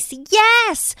Squarespace.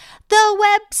 Yes!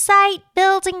 The website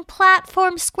building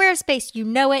platform Squarespace. You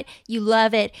know it. You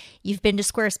love it. You've been to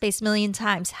Squarespace a million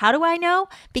times. How do I know?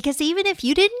 Because even if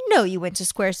you didn't know you went to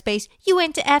Squarespace, you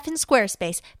went to effing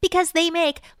Squarespace, because they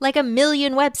make like a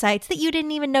million websites that you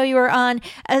didn't even know you were on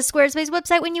a Squarespace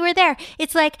website when you were there.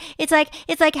 It's like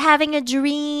having a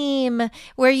dream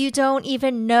where you don't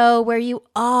even know where you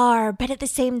are, but at the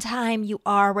same time you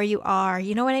are where you are.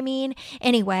 You know what I mean?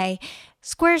 Anyway,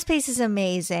 Squarespace is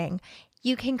amazing.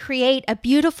 You can create a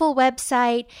beautiful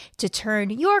website to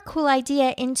turn your cool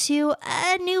idea into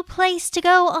a new place to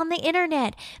go on the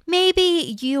internet.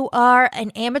 Maybe you are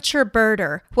an amateur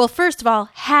birder. Well, first of all,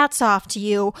 hats off to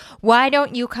you. Why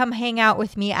don't you come hang out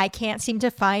with me? I can't seem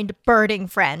to find birding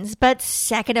friends. But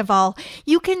second of all,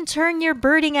 you can turn your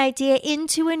birding idea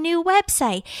into a new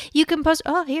website. You can post,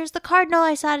 oh, here's the cardinal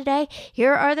I saw today.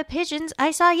 Here are the pigeons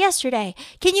I saw yesterday.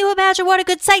 Can you imagine what a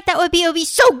good site that would be? It would be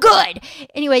so good.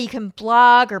 Anyway, you can blog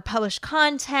or publish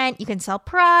content. You can sell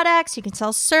products. You can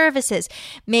sell services.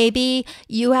 Maybe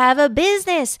you have a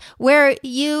business where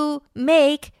you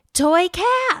make toy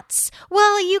cats.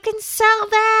 Well, you can sell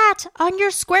that on your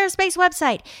Squarespace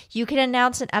website. You can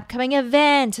announce an upcoming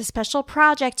event, a special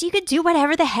project. You can do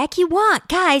whatever the heck you want.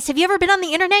 Guys, have you ever been on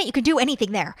the internet? You can do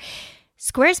anything there.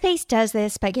 Squarespace does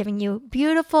this by giving you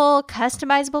beautiful,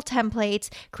 customizable templates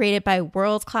created by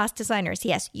world-class designers.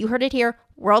 Yes, you heard it here,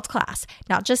 world-class.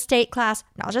 Not just state class,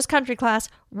 not just country class,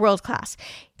 world-class.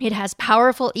 It has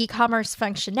powerful e-commerce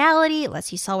functionality. It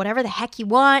lets you sell whatever the heck you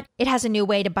want. It has a new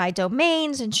way to buy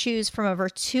domains and choose from over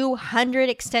 200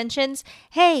 extensions.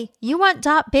 Hey, you want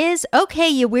 .biz? Okay,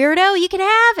 you weirdo, you can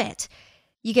have it.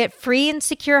 You get free and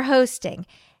secure hosting.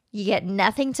 You get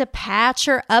nothing to patch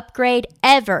or upgrade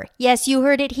ever. Yes, you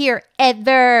heard it here,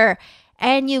 ever.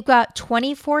 And you've got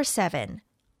 24/7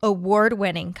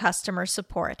 award-winning customer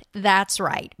support. That's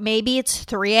right. Maybe it's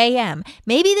 3 a.m.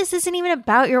 Maybe this isn't even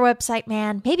about your website,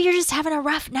 man. Maybe you're just having a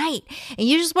rough night and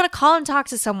you just want to call and talk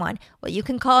to someone. Well, you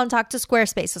can call and talk to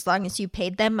Squarespace as long as you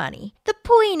paid them money. The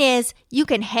point is, you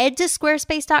can head to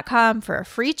squarespace.com for a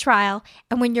free trial,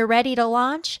 and when you're ready to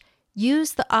launch,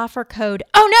 use the offer code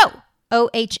OHNO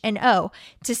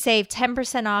to save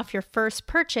 10% off your first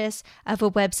purchase of a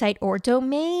website or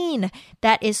domain.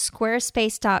 That is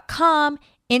squarespace.com.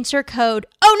 Enter code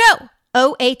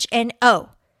OHNO.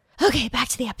 Okay, back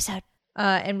to the episode.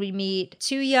 And we meet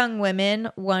two young women,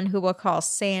 one who we'll call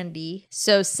Sandy.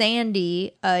 So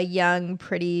Sandy, a young,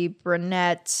 pretty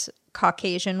brunette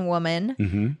Caucasian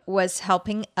woman, was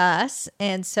helping us.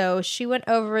 And so she went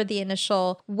over the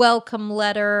initial welcome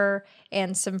letter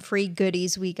and some free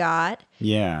goodies we got.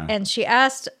 Yeah. And she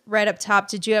asked right up top,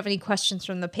 did you have any questions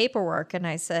from the paperwork? And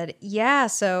I said, yeah,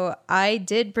 so I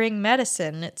did bring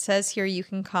medicine. It says here you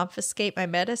can confiscate my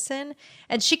medicine.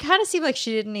 And she kind of seemed like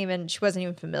she wasn't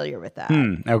even familiar with that.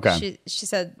 Okay. She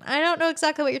said, I don't know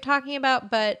exactly what you're talking about,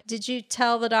 but did you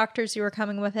tell the doctors you were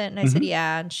coming with it? And I said,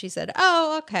 yeah. And she said,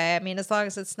 oh, okay. I mean, as long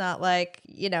as it's not like,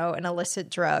 an illicit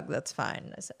drug, that's fine.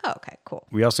 And I said, oh, okay, cool.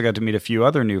 We also got to meet a few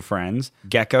other new friends.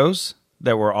 Geckos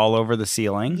that were all over the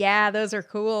ceiling. Yeah, those are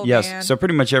cool, yes, man. So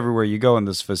pretty much everywhere you go in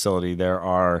this facility, there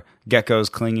are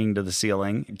geckos clinging to the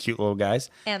ceiling, cute little guys.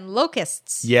 And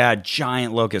locusts. Yeah,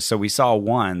 giant locusts. So we saw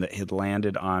one that had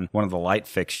landed on one of the light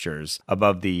fixtures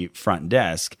above the front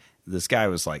desk. This guy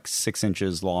was like 6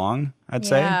 inches long, I'd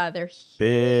say. Yeah, they're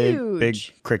big, huge.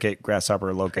 big cricket,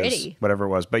 grasshopper, locust, Pretty. whatever it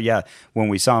was. But yeah, when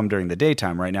we saw them during the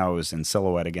daytime, right now it was in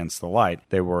silhouette against the light.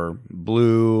 They were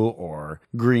blue or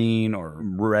green or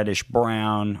reddish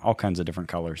brown, all kinds of different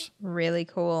colors. Really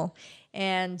cool.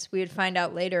 And we would find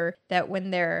out later that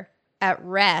when they're at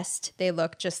rest, they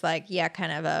look just like,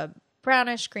 kind of a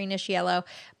brownish, greenish, yellow.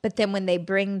 But then when they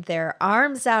bring their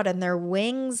arms out and their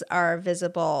wings are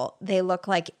visible, they look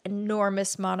like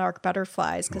enormous monarch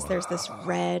butterflies because there's this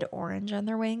red orange on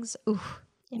their wings. Ooh,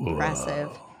 impressive.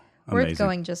 Worth Amazing.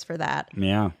 going just for that.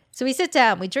 Yeah. So we sit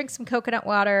down, we drink some coconut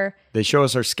water. They show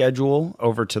us our schedule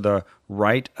over to the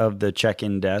right of the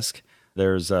check-in desk.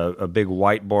 There's a big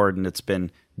whiteboard, and it's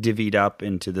been divvied up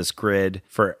into this grid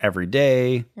for every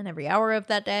day. And every hour of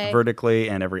that day. Vertically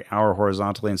and every hour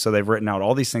horizontally. And so they've written out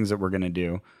all these things that we're going to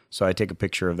do. So I take a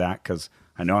picture of that because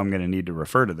I know I'm going to need to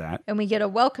refer to that. And we get a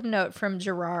welcome note from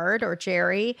Gerard or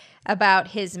Jerry about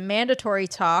his mandatory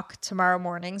talk tomorrow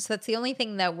morning. So that's the only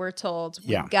thing that we're told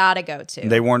we got to go to.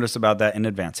 They warned us about that in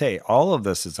advance. Hey, all of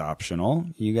this is optional.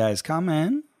 You guys come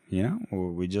in.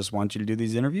 We just want you to do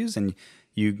these interviews, and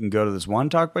you can go to this one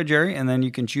talk by Jerry, and then you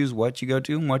can choose what you go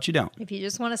to and what you don't. If you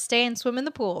just want to stay and swim in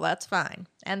the pool, that's fine.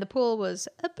 And the pool was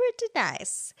pretty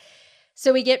nice.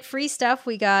 So we get free stuff.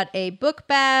 We got a book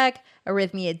bag, a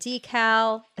Rythmia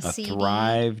decal, a CD.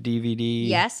 Thrive DVD.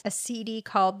 Yes, a CD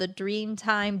called The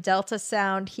Dreamtime Delta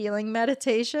Sound Healing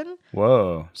Meditation.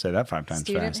 Whoa, say that 5 times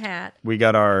Student fast. hat. We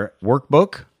got our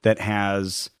workbook that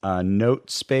has a note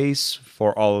space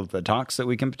for all of the talks that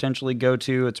we can potentially go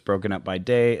to. It's broken up by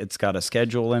day. It's got a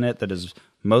schedule in it that is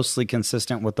mostly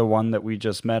consistent with the one that we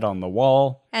just met on the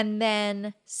wall. And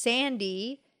then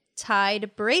Sandy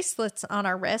tied bracelets on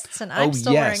our wrists, and I'm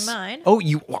still wearing mine. Oh,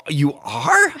 you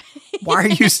are? Why are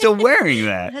you still wearing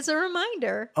that? As a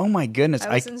reminder. Oh my goodness.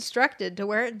 I was instructed to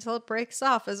wear it until it breaks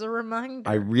off as a reminder.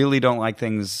 I really don't like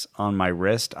things on my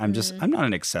wrist. I'm not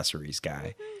an accessories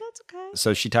guy. That's okay.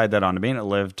 So she tied that onto me, and it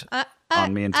lived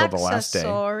on me until the last day.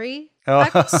 Sorry,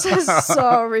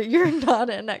 you're not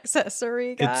an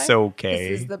accessory guy. It's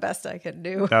okay. This is the best I can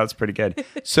do. That's pretty good.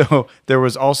 So there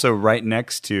was also right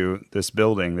next to this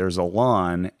building, there's a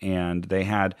lawn, and they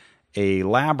had a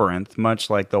labyrinth, much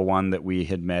like the one that we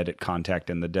had met at Contact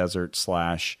in the Desert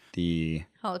 / the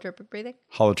Holotropic breathing?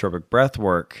 Holotropic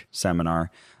breathwork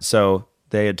seminar. So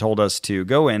they had told us to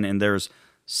go in, and there's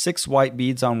 6 white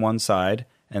beads on one side,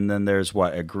 and then there's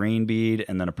a green bead,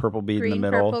 and then a purple bead in the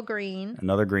middle. Purple, green.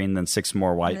 Another green, then 6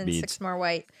 more white beads. 6 more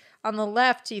white. On the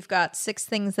left, you've got 6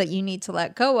 things that you need to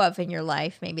let go of in your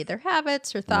life. Maybe they're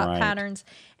habits or thought patterns.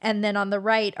 And then on the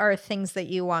right are things that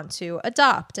you want to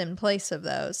adopt in place of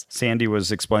those. Sandy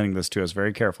was explaining this to us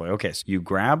very carefully. Okay, so you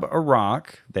grab a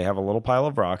rock. They have a little pile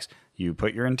of rocks. You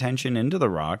put your intention into the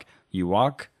rock. You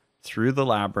walk through the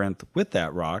labyrinth with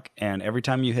that rock, and every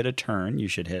time you hit a turn, you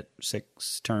should hit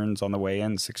 6 turns on the way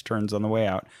in, 6 turns on the way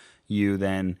out. You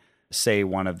then say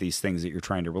one of these things that you're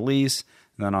trying to release,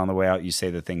 and then on the way out, you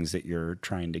say the things that you're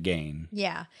trying to gain.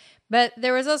 Yeah, but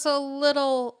there was also a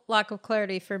little lack of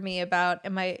clarity for me about,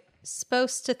 am I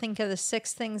supposed to think of the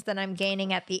 6 things that I'm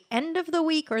gaining at the end of the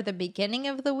week or the beginning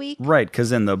of the week? Right,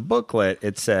 because in the booklet,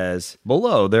 it says,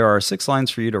 below, there are 6 lines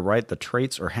for you to write the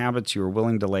traits or habits you are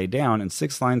willing to lay down, and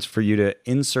 6 lines for you to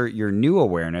insert your new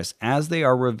awareness as they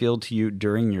are revealed to you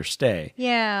during your stay.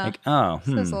 Yeah. So it's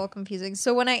a little confusing.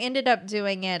 So when I ended up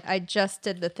doing it, I just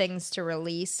did the things to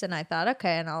release, and I thought,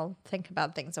 okay, and I'll think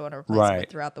about things I want to replace with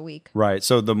throughout the week. Right.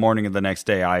 So the morning of the next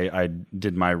day, I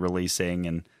did my releasing,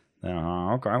 and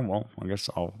okay, well, I guess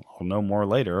I'll know more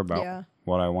later about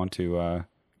what I want to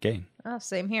gain. Oh,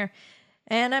 same here.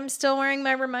 And I'm still wearing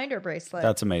my reminder bracelet.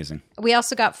 That's amazing. We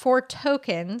also got 4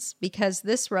 tokens because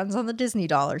this runs on the Disney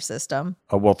dollar system.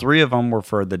 Well, 3 of them were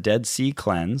for the Dead Sea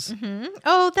cleanse. Mm-hmm.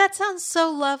 Oh, that sounds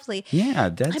so lovely. Yeah,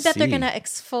 Dead Sea. I bet they're going to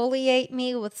exfoliate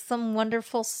me with some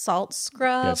wonderful salt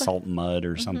scrub. Yeah, salt mud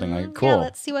or something like that. Cool. Yeah,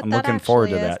 let's see what I'm that looking actually forward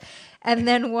to is. that. And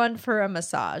then one for a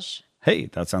massage. Hey,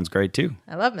 that sounds great too.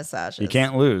 I love massages. You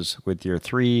can't lose with your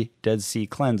 3 Dead Sea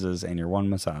cleanses and your 1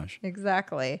 massage.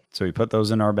 Exactly. So we put those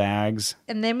in our bags.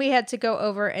 And then we had to go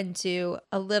over and do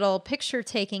a little picture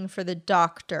taking for the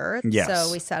doctor. Yes.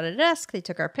 So we sat at a desk, they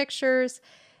took our pictures,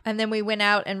 and then we went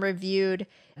out and reviewed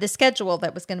the schedule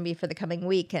that was going to be for the coming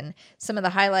week. And some of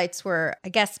the highlights were a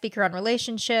guest speaker on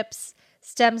relationships,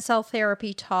 stem cell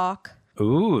therapy talk.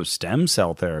 Ooh, stem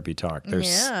cell therapy talk.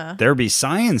 There be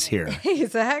science here.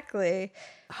 Exactly.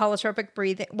 Holotropic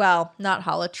breathing. Well, not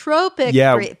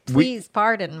holotropic. Please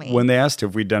pardon me. When they asked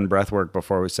if we'd done breath work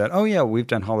before, we said, oh, yeah, we've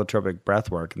done holotropic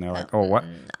breath work. And they're like,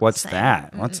 what's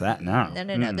that? What's that now?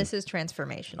 No. This is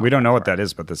transformational. We don't know what that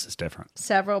is, but this is different.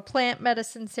 Several plant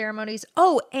medicine ceremonies.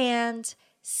 Oh, and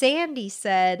Sandy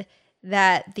said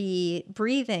that the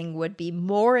breathing would be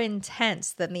more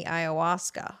intense than the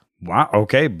ayahuasca. Wow.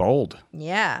 Okay. Bold.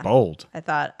 Yeah. Bold. I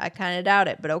thought, I kind of doubt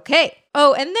it, but okay.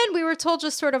 Oh, and then we were told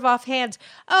just sort of offhand,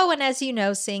 and as you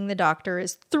know, seeing the doctor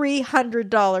is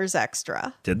 $300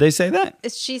 extra. Did they say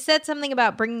that? She said something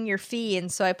about bringing your fee,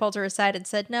 and so I pulled her aside and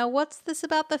said, no, what's this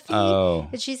about the fee? Oh.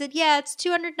 And she said, yeah, it's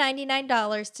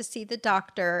 $299 to see the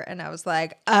doctor. And I was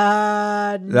like,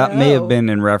 no. That may have been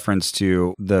in reference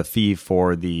to the fee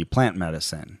for the plant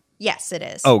medicine. Yes, it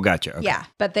is. Oh, gotcha. Okay. Yeah,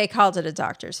 but they called it a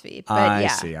doctor's fee. But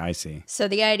I see. So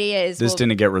the idea is This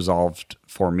didn't get resolved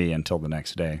for me until the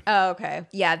next day. Oh, okay.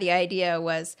 Yeah, the idea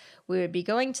was we would be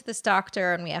going to this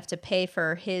doctor and we have to pay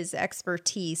for his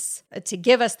expertise to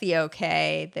give us the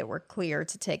okay that we're clear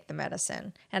to take the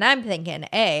medicine. And I'm thinking,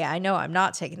 A, I know I'm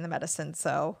not taking the medicine,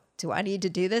 so do I need to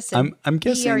do this? And I'm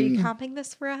guessing. B, are you comping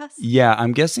this for us? Yeah,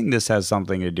 I'm guessing this has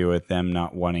something to do with them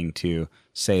not wanting to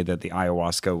say that the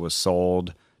ayahuasca was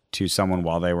sold to someone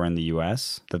while they were in the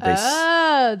U.S.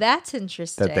 Oh, that's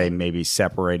interesting. That they maybe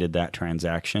separated that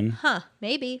transaction. Huh,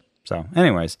 maybe. So,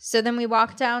 anyways. So then we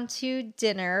walked down to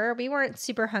dinner. We weren't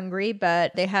super hungry,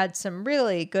 but they had some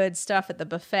really good stuff at the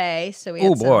buffet. So we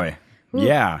had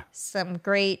Yeah. some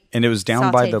great And it was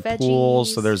down by sauteed the pool.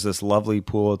 veggies. So there's this lovely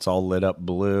pool. It's all lit up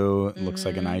blue. It looks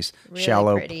like a nice really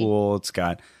shallow pretty. pool. It's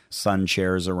got sun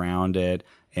chairs around it.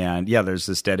 And yeah, there's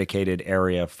this dedicated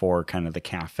area for kind of the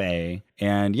cafe.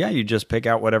 And yeah, you just pick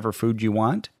out whatever food you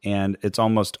want. And it's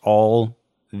almost all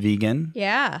vegan.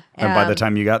 Yeah. And by the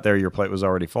time you got there, your plate was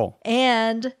already full.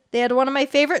 And they had one of my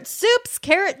favorite soups,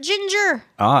 carrot ginger.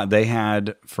 They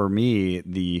had, for me,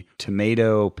 the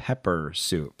tomato pepper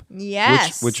soup.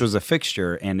 Yes. Which was a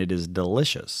fixture, and it is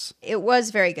delicious. It was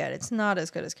very good. It's not as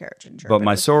good as carrot ginger. But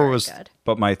my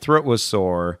my throat was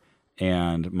sore,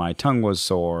 and my tongue was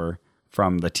sore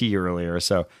from the tea earlier,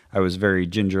 so I was very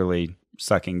gingerly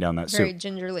sucking down that very soup.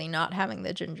 gingerly not having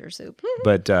the ginger soup.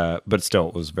 But still,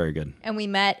 it was very good. And we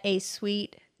met a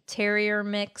sweet terrier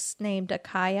mix named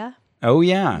Akaya. Oh,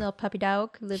 yeah. Little puppy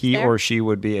dog who lives He there. or she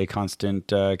would be a constant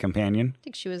companion I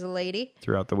think she was a lady.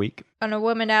 throughout the week. And a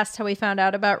woman asked how we found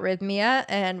out about Rythmia,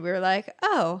 and we were like,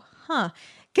 oh, huh.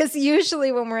 Because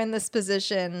usually when we're in this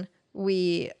position,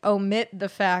 we omit the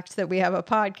fact that we have a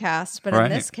podcast. But Right.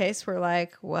 in this case, we're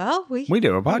like, well, we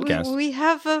do a podcast. We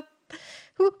have a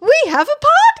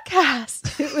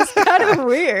podcast. It was kind of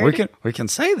weird. We can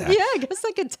say that. Yeah, I guess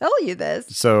I could tell you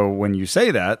this. So when you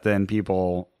say that, then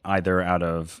people either out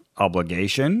of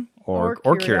obligation or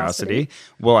curiosity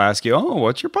will ask you, oh,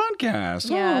 what's your podcast?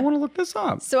 Yeah. Oh, I want to look this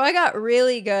up. So I got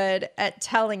really good at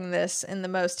telling this in the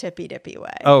most hippy-dippy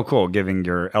way. Oh, cool. Giving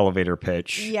your elevator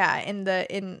pitch. Yeah, in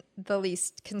the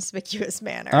least conspicuous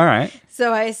manner. All right.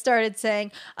 So I started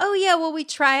saying, oh, yeah, well, we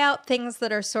try out things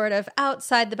that are sort of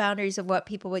outside the boundaries of what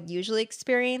people would usually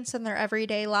experience in their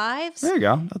everyday lives. There you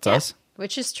go. That's us.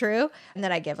 Which is true. And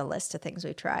then I give a list of things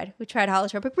we tried. We tried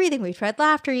holotropic breathing. We tried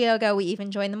laughter yoga. We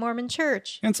even joined the Mormon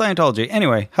church. And Scientology.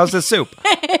 Anyway, how's this soup?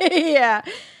 Yeah.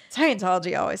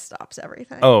 Scientology always stops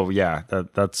everything. Oh, yeah.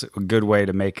 That's a good way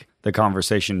to make the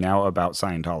conversation now about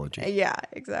Scientology. Yeah,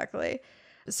 exactly.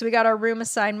 So we got our room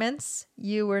assignments.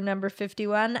 You were number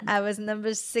 51. I was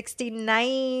number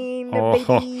 69,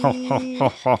 baby.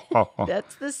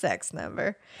 That's the sex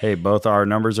number. Hey, both our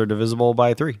numbers are divisible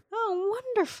by 3. Oh,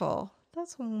 wonderful.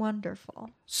 That's wonderful.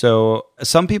 So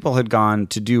some people had gone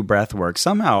to do breath work.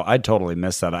 Somehow I totally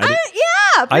missed that.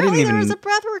 Apparently there was a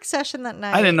breathwork session that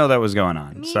night. I didn't know that was going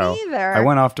on. Me so neither. I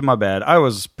went off to my bed. I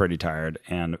was pretty tired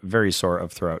and very sore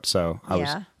of throat. So I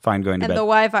was fine going to bed. And the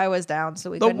Wi-Fi was down, so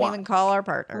we couldn't even call our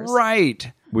partners.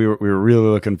 Right. We were really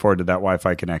looking forward to that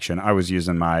Wi-Fi connection. I was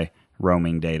using my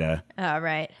roaming data. Oh,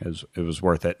 right. It was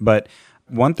worth it. But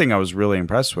one thing I was really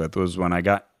impressed with was when I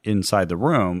got inside the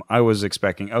room, I was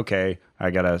expecting, okay,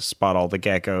 I got to spot all the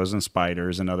geckos and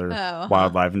spiders and other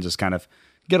wildlife and just kind of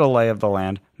get a lay of the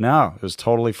land. No, it was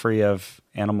totally free of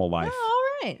animal life.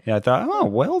 Oh, all right. Yeah, I thought, oh,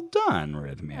 well done,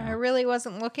 Rythmia. I really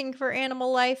wasn't looking for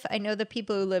animal life. I know the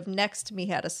people who lived next to me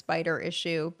had a spider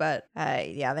issue, but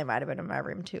they might have been in my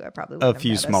room too. I probably wouldn't A have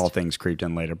few noticed. small things creeped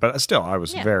in later, but still, I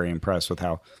was very impressed with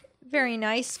how very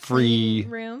nice, free clean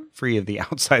room. Free of the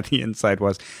outside, the inside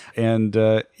was. And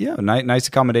nice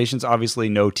accommodations. Obviously,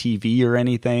 no TV or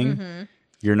anything. Mm-hmm.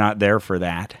 You're not there for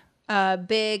that.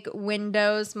 Big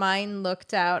windows. Mine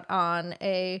looked out on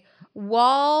a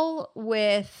wall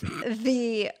with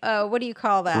the, what do you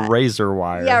call that? Razor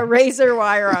wire. Yeah, razor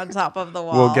wire on top of the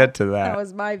wall. We'll get to that. That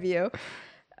was my view.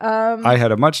 I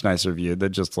had a much nicer view that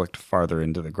just looked farther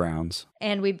into the grounds.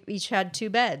 And we each had 2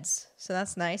 beds, so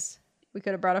that's nice. We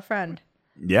could have brought a friend.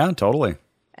 Yeah, totally.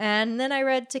 And then I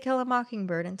read To Kill a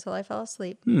Mockingbird until I fell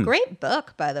asleep. Great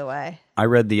book, by the way. I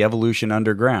read The Evolution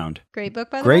Underground. Great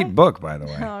book, by the way? Great book, by the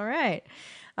way. All right.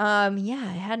 I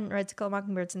hadn't read To Kill a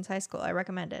Mockingbird since high school. I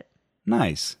recommend it.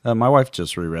 Nice. My wife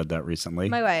just reread that recently.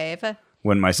 My wife.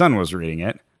 When my son was reading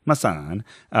it. My son.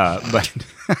 But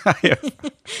I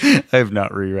have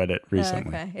not reread it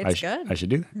recently. Okay. It's good. I should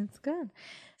do that. It's good.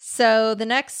 So the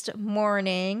next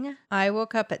morning, I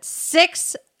woke up at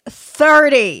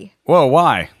 6:30. Whoa,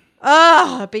 why?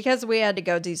 Because we had to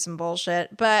go do some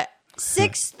bullshit. But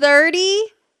 6:30?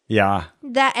 Yeah.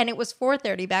 And it was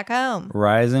 4:30 back home.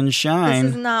 Rise and This shine.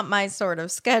 is not my sort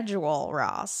of schedule,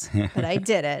 Ross, but I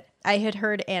did it. I had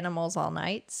heard animals all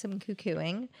night, some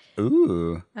cuckooing.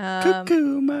 Ooh.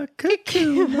 Cuckoo,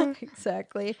 cuckoo.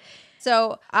 Exactly.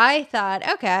 So I thought,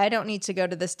 okay, I don't need to go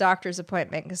to this doctor's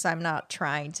appointment because I'm not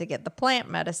trying to get the plant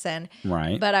medicine.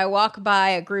 Right. But I walk by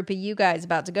a group of you guys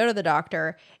about to go to the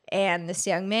doctor, and this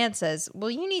young man says, well,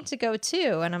 you need to go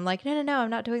too. And I'm like, no, I'm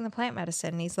not doing the plant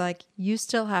medicine. And he's like, you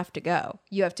still have to go.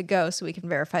 You have to go so we can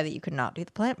verify that you cannot do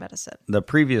the plant medicine. The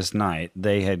previous night,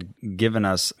 they had given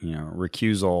us,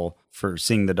 recusal for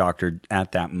seeing the doctor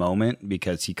at that moment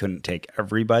because he couldn't take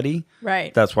everybody.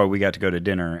 Right. That's why we got to go to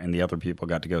dinner and the other people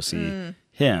got to go see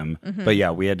him. Mm-hmm. But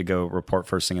yeah, we had to go report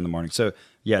first thing in the morning. So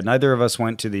yeah, neither of us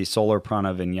went to the Solar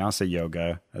Prana Vinyasa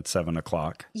yoga at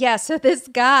 7:00. Yeah. So this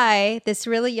guy, this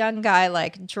really young guy,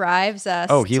 drives us.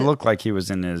 Oh, he looked like he was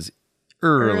in his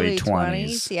early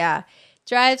 20s. Yeah.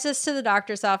 Drives us to the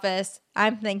doctor's office.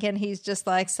 I'm thinking he's just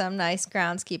like some nice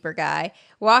groundskeeper guy.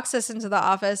 Walks us into the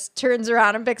office, turns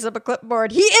around and picks up a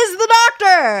clipboard. He is the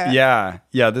doctor! Yeah.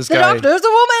 This the guy. The doctor's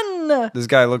a woman! This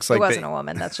guy looks like... It wasn't a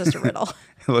woman. That's just a riddle.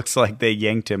 It looks like they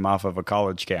yanked him off of a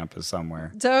college campus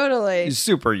somewhere. Totally. He's a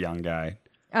super young guy.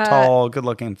 Tall,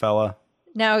 good-looking fella.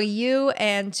 Now, you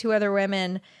and 2 other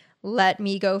women let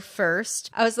me go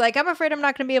first. I was like, I'm afraid I'm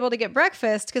not going to be able to get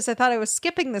breakfast because I thought I was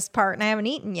skipping this part and I haven't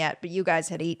eaten yet, but you guys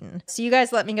had eaten. So you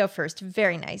guys let me go first.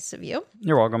 Very nice of you.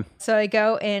 You're welcome. So I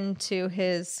go into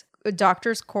his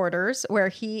doctor's quarters where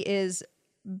he is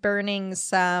burning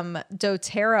some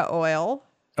doTERRA oil.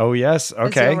 Oh, yes.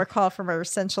 Okay. As you'll recall from our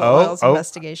essential oils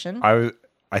investigation.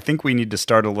 I think we need to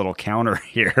start a little counter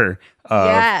here of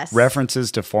Yes.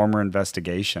 references to former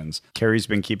investigations. Carrie's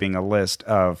been keeping a list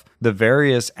of the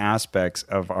various aspects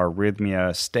of our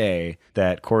Rythmia stay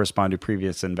that correspond to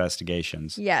previous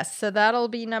investigations. Yes, so that'll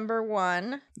be number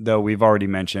 1. Though we've already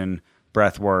mentioned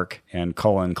breath work and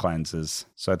colon cleanses.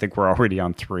 So I think we're already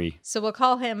on 3. So we'll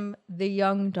call him the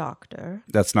young doctor.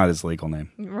 That's not his legal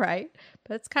name. Right,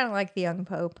 but it's kind of like the young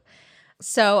pope.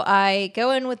 So I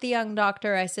go in with the young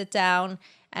doctor, I sit down,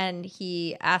 and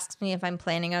he asks me if I'm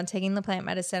planning on taking the plant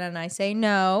medicine, and I say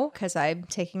no, because I'm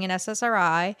taking an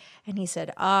SSRI. And he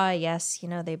said, yes,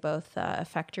 they both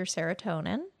affect your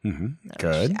serotonin. Mm-hmm.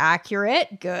 Good.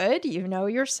 Accurate. Good. You know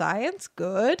your science.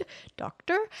 Good,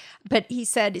 doctor. But he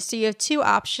said, so you have 2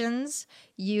 options.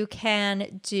 You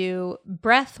can do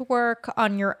breath work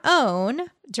on your own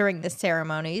during the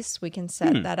ceremonies. We can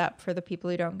set that up for the people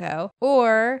who don't go.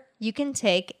 Or you can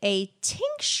take a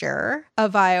tincture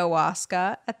of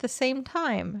ayahuasca at the same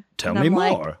time. Tell and me I'm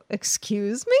more. Like,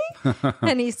 excuse me?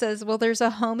 And he says, well, there's a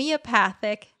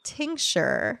homeopathic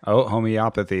tincture. Oh,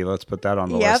 homeopathy. Let's put that on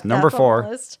the Yep, list. Number that's on 4. the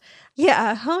list.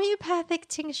 Yeah, a homeopathic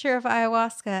tincture of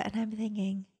ayahuasca. And I'm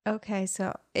thinking, okay,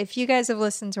 so if you guys have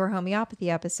listened to our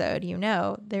homeopathy episode,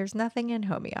 there's nothing in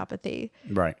homeopathy.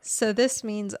 Right. So this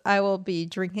means I will be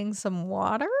drinking some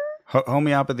water?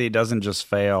 Homeopathy doesn't just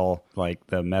fail like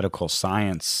the medical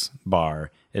science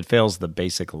bar. It fails the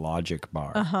basic logic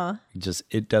bar. Uh-huh.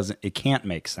 It can't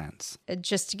make sense.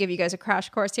 Just to give you guys a crash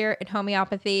course here, in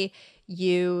homeopathy,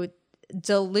 you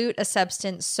dilute a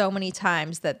substance so many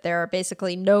times that there are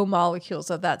basically no molecules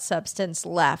of that substance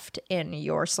left in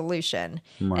your solution.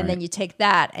 Right. And then you take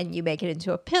that and you make it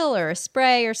into a pill or a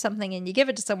spray or something and you give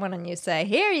it to someone and you say,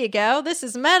 here you go, this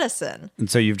is medicine. And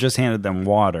so you've just handed them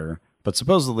water, but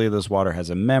supposedly this water has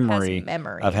a memory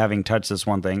of having touched this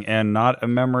one thing and not a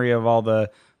memory of all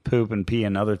the poop and pee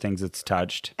and other things it's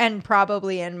touched. And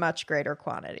probably in much greater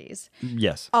quantities.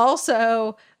 Yes.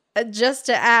 Also, just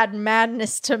to add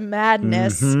madness to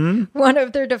madness, one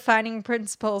of their defining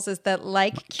principles is that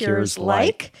like cures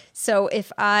like. So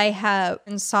if I have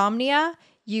insomnia,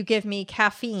 you give me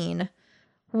caffeine.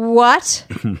 What?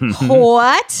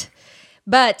 What?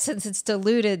 But since it's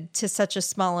diluted to such a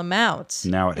small amount,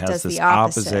 now it has does this the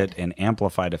opposite and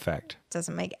amplified effect.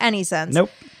 Doesn't make any sense. Nope.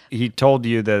 He told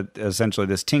you that essentially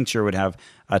this tincture would have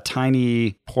a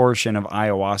tiny portion of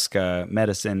ayahuasca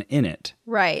medicine in it.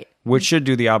 Right. Which should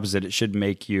do the opposite. It should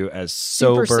make you as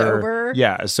sober. Super sober.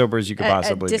 Yeah, as sober as you could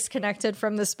possibly be. Disconnected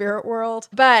from the spirit world.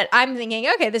 But I'm thinking,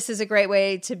 okay, this is a great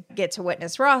way to get to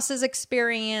witness Ross's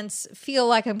experience, feel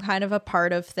like I'm kind of a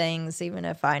part of things, even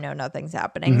if I know nothing's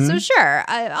happening. So sure,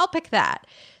 I'll pick that.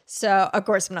 So, of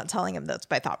course, I'm not telling him that's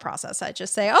my thought process. I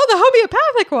just say, oh, the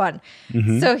homeopathic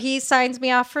one. So he signs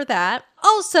me off for that.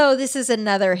 Also, this is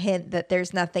another hint that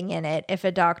there's nothing in it. If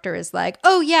a doctor is like,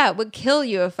 oh, yeah, it would kill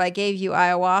you if I gave you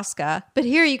ayahuasca. But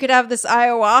here you could have this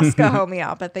ayahuasca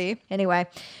homeopathy. Anyway,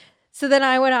 so then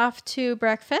I went off to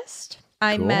breakfast.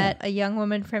 I met a young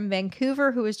woman from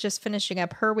Vancouver who was just finishing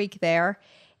up her week there.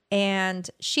 and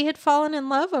she had fallen in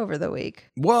love over the week.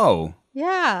 Whoa.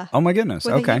 Yeah. Oh my goodness.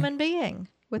 With Okay. a human being.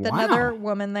 With another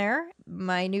woman there.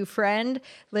 My new friend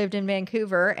lived in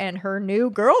Vancouver, and her new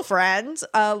girlfriend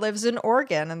lives in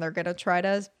Oregon, and they're going to try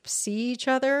to see each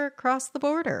other across the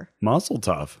border. Muscle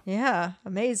tough. Yeah,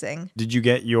 amazing. Did you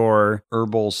get your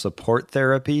herbal support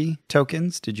therapy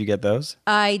tokens? Did you get those?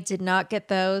 I did not get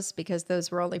those because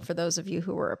those were only for those of you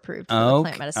who were approved for the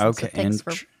plant medicine. Okay. So thanks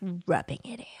for rubbing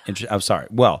it in. I'm sorry.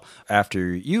 Well,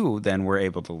 after you then were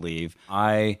able to leave,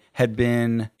 I had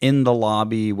been in the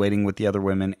lobby waiting with the other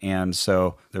women, and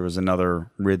so there was another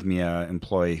Rythmia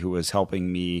employee who was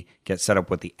helping me get set up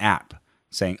with the app,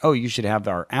 saying, oh, you should have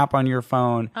our app on your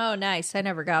phone. Oh, nice. I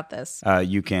never got this.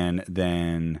 You can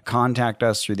then contact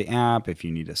us through the app if you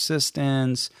need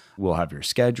assistance. We'll have your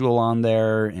schedule on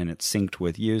there, and it's synced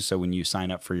with you. So when you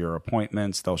sign up for your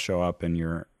appointments, they'll show up in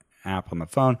your app on the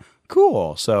phone.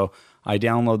 Cool. So I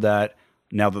download that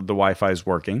now that the Wi-Fi is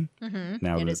working. Now It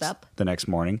that is it's up. the next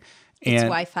morning. It's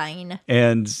Wi-Fi.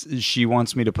 And she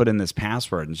wants me to put in this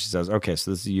password. And she says, okay,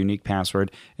 so this is a unique password.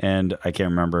 And I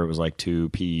can't remember. It was like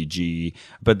 2PG.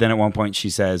 But then at one point she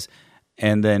says,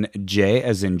 and then J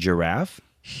as in giraffe.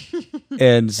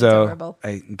 And so adorable.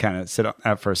 I kind of sit on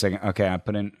that for a second. Okay, I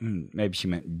put in, maybe she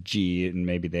meant G, and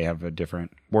maybe they have a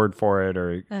different word for it,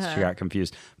 or she got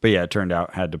confused. But yeah, it turned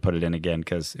out I had to put it in again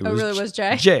because it was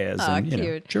J? J as Oh, in,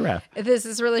 cute. Giraffe. This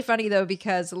is really funny, though,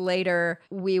 because later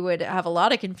we would have a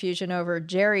lot of confusion over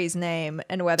Jerry's name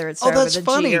and whether it started with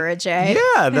a G or a J.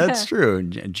 Yeah, that's true.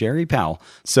 Jerry Powell.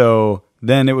 So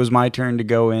then it was my turn to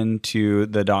go into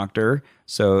the doctor.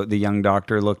 So the young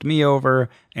doctor looked me over,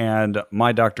 and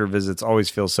my doctor visits always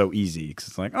feel so easy because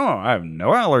it's like, oh, I have no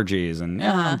allergies, and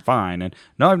yeah, I'm fine. And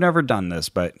no, I've never done this,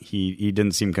 but he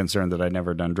didn't seem concerned that I'd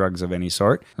never done drugs of any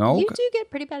sort. Oh, You do get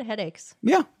pretty bad headaches.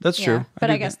 yeah, that's true.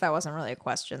 But I guess that wasn't really a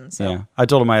question. So. Yeah. I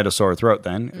told him I had a sore throat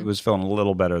then. It was feeling a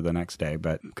little better the next day,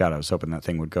 but God, I was hoping that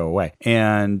thing would go away.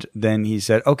 And then he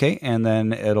said, okay, and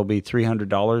then it'll be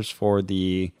 $300 for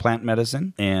the plant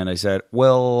medicine. And I said,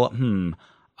 well,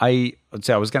 I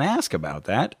was going to ask about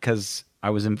that because I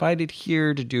was invited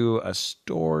here to do a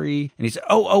story. And he said,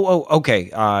 okay.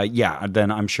 Yeah,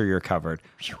 then I'm sure you're covered.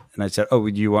 And I said, oh,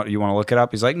 you want to look it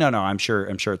up? He's like, no, I'm sure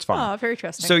it's fine. Oh, very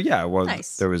trusting. So yeah, well,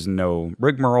 Nice. There was no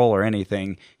rigmarole or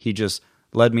anything. He just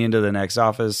led me into the next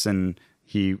office, and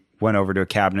he went over to a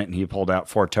cabinet and he pulled out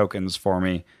 4 tokens for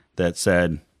me that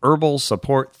said herbal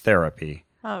support therapy.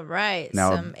 All right.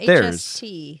 Now, Some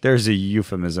HST. there's a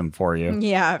euphemism for you.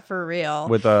 Yeah, for real.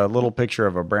 With a little picture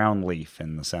of a brown leaf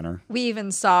in the center. We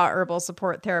even saw herbal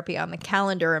support therapy on the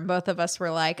calendar, and both of us were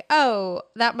like, oh,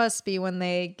 that must be when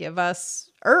they give us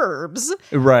herbs.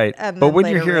 Right. And But then when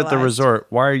you're later here at the realized- resort,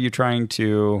 who are you trying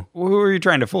to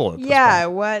fool at this Yeah,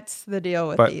 point? what's the deal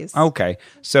with But, these? okay.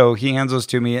 So he hands those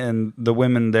to me, and the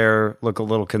women there look a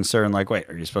little concerned, like, wait,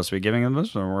 are you supposed to be giving them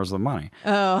this, or where's the money?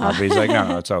 Oh. But he's like,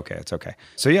 no, it's okay. It's okay.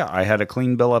 So yeah, I had a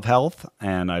clean bill of health,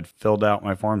 and I'd filled out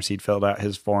my forms. He'd filled out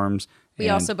his forms. We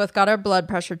and also both got our blood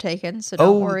pressure taken, so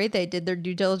don't worry. They did their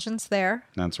due diligence there.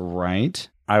 That's right.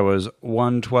 I was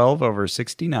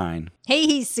 112/69. Hey,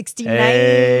 he's 69.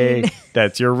 Hey,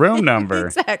 that's your room number.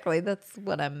 Exactly. That's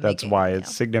what I'm That's making. why Yeah.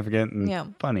 it's significant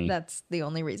and funny. That's the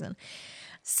only reason.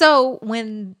 So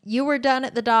when you were done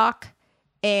at the dock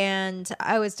and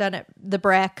I was done at the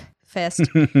breakfast,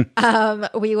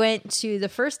 we went to the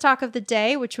first talk of the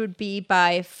day, which would be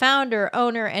by founder,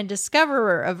 owner, and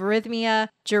discoverer of Rythmia,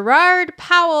 Gerard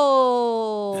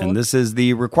Powell. And this is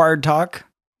the required talk.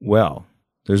 Well,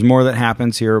 there's more that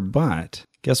happens here, but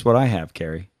guess what I have,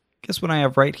 Carrie? Guess what I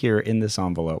have right here in this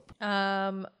envelope?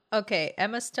 Okay,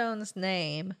 Emma Stone's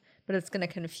name, but it's going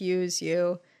to confuse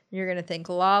you. You're going to think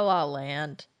La La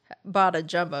Land bought a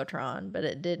Jumbotron, but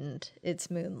it didn't. It's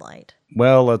Moonlight.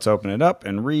 Well, let's open it up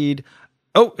and read.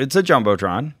 Oh, it's a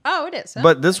Jumbotron. Oh, it is. Huh?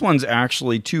 But this one's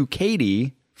actually to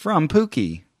Katie from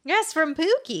Pookie. Yes, from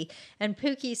Pookie. And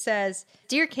Pookie says,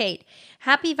 Dear Kate,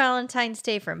 happy Valentine's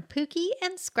Day from Pookie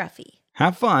and Scruffy.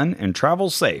 Have fun and travel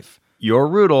safe. Your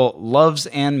Roodle loves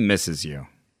and misses you.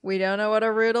 We don't know what a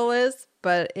Roodle is,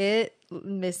 but it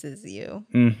misses you.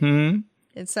 Mm-hmm.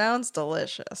 It sounds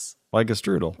delicious. Like a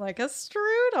strudel. Like a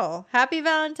strudel. Happy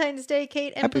Valentine's Day,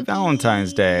 Kate and Happy Pookie.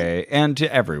 Valentine's Day. And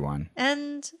to everyone.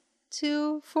 And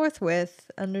to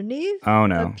forthwith underneath Oh,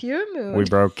 no. the pure moon. We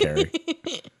broke Carrie.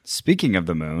 Speaking of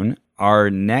the moon, our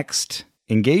next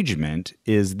engagement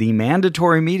is the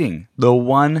mandatory meeting. The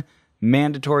one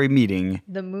mandatory meeting.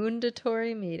 The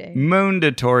moondatory meeting.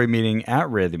 Moondatory meeting at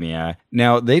Rythmia.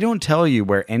 Now, they don't tell you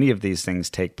where any of these things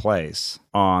take place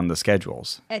on the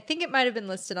schedules. I think it might have been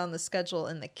listed on the schedule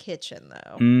in the kitchen,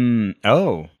 though.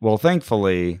 Oh, well,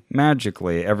 thankfully,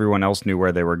 magically, everyone else knew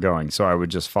where they were going, so I would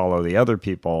just follow the other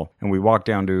people, and we walked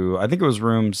down to, I think it was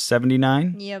room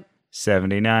 79? Yep.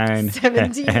 79.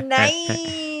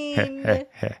 79.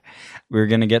 We're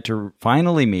going to get to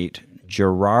finally meet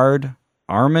Gerard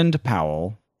Armand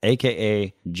Powell,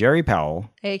 a.k.a. Jerry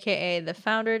Powell. A.k.a. the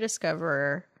founder,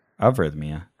 discoverer of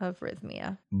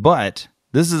Rythmia. But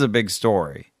this is a big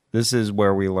story. This is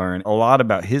where we learn a lot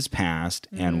about his past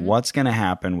and what's going to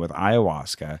happen with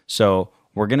ayahuasca. So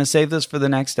we're going to save this for the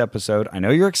next episode. I know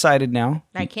you're excited now.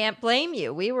 I can't blame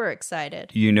you. We were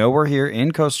excited. You know we're here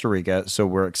in Costa Rica, so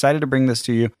we're excited to bring this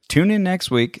to you. Tune in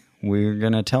next week. We're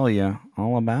going to tell you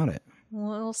all about it.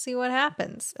 We'll see what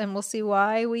happens, and we'll see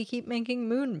why we keep making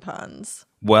moon puns.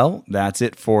 Well, that's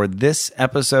it for this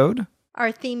episode.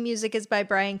 Our theme music is by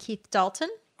Brian Keith Dalton.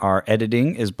 Our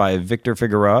editing is by Victor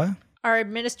Figueroa. Our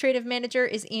administrative manager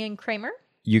is Ian Kramer.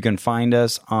 You can find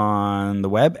us on the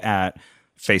web at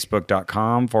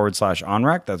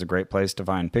facebook.com/onrack. That's a great place to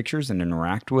find pictures and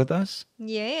interact with us.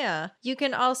 Yeah. You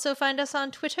can also find us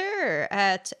on Twitter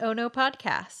at Ono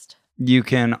Podcast. You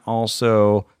can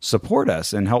also support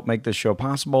us and help make this show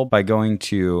possible by going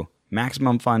to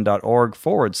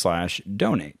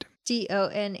MaximumFun.org/donate.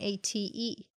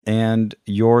 DONATE. And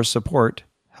your support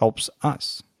helps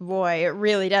us. Boy, it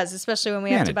really does, especially when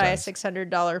we have to buy does. a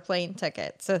 $600 plane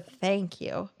ticket. So thank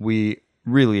you. We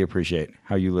really appreciate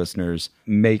how you listeners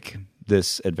make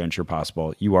this adventure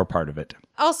possible. You are part of it.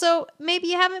 Also, maybe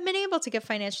you haven't been able to give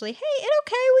financially. Hey, it's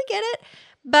okay, we get it.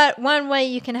 But one way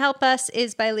you can help us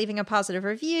is by leaving a positive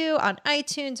review on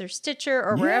iTunes or Stitcher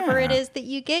or wherever it is that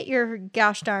you get your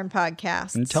gosh darn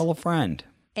podcasts. And tell a friend.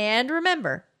 And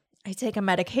remember, I take a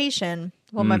medication.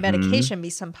 Will my medication be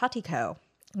simpatico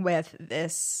with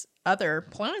this other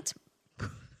plant?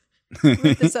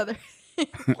 With this other...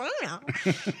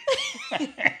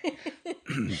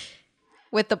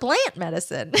 with the plant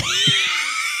medicine.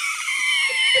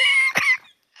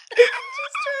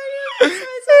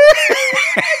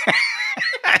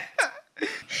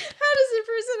 How does a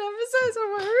person emphasize a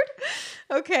word?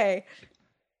 Okay.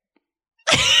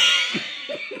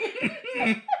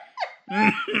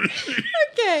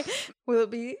 Okay. Will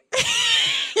it be...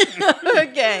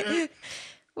 Okay.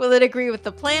 Will it agree with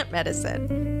the plant medicine?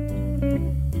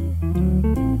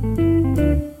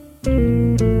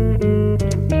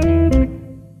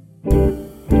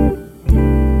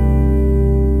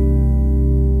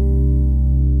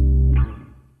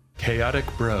 Chaotic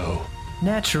Bro,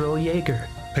 Natural Jaeger,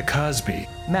 Picosby,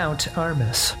 Mount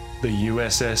Armus, the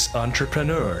USS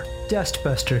Entrepreneur,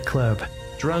 Dustbuster Club,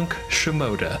 Drunk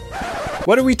Shimoda.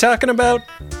 What are we talking about?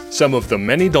 Some of the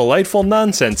many delightful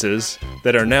nonsenses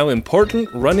that are now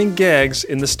important running gags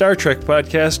in the Star Trek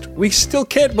podcast we still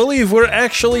can't believe we're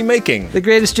actually making. The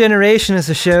Greatest Generation is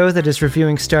a show that is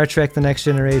reviewing Star Trek The Next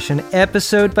Generation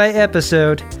episode by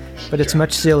episode, but it's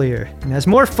much sillier and has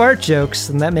more fart jokes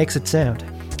than that makes it sound.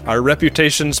 Our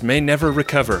reputations may never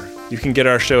recover. You can get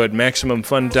our show at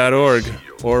MaximumFun.org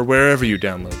or wherever you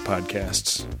download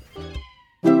podcasts.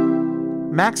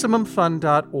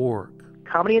 MaximumFun.org.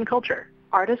 Comedy and culture.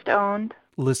 Artist owned.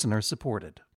 Listener supported.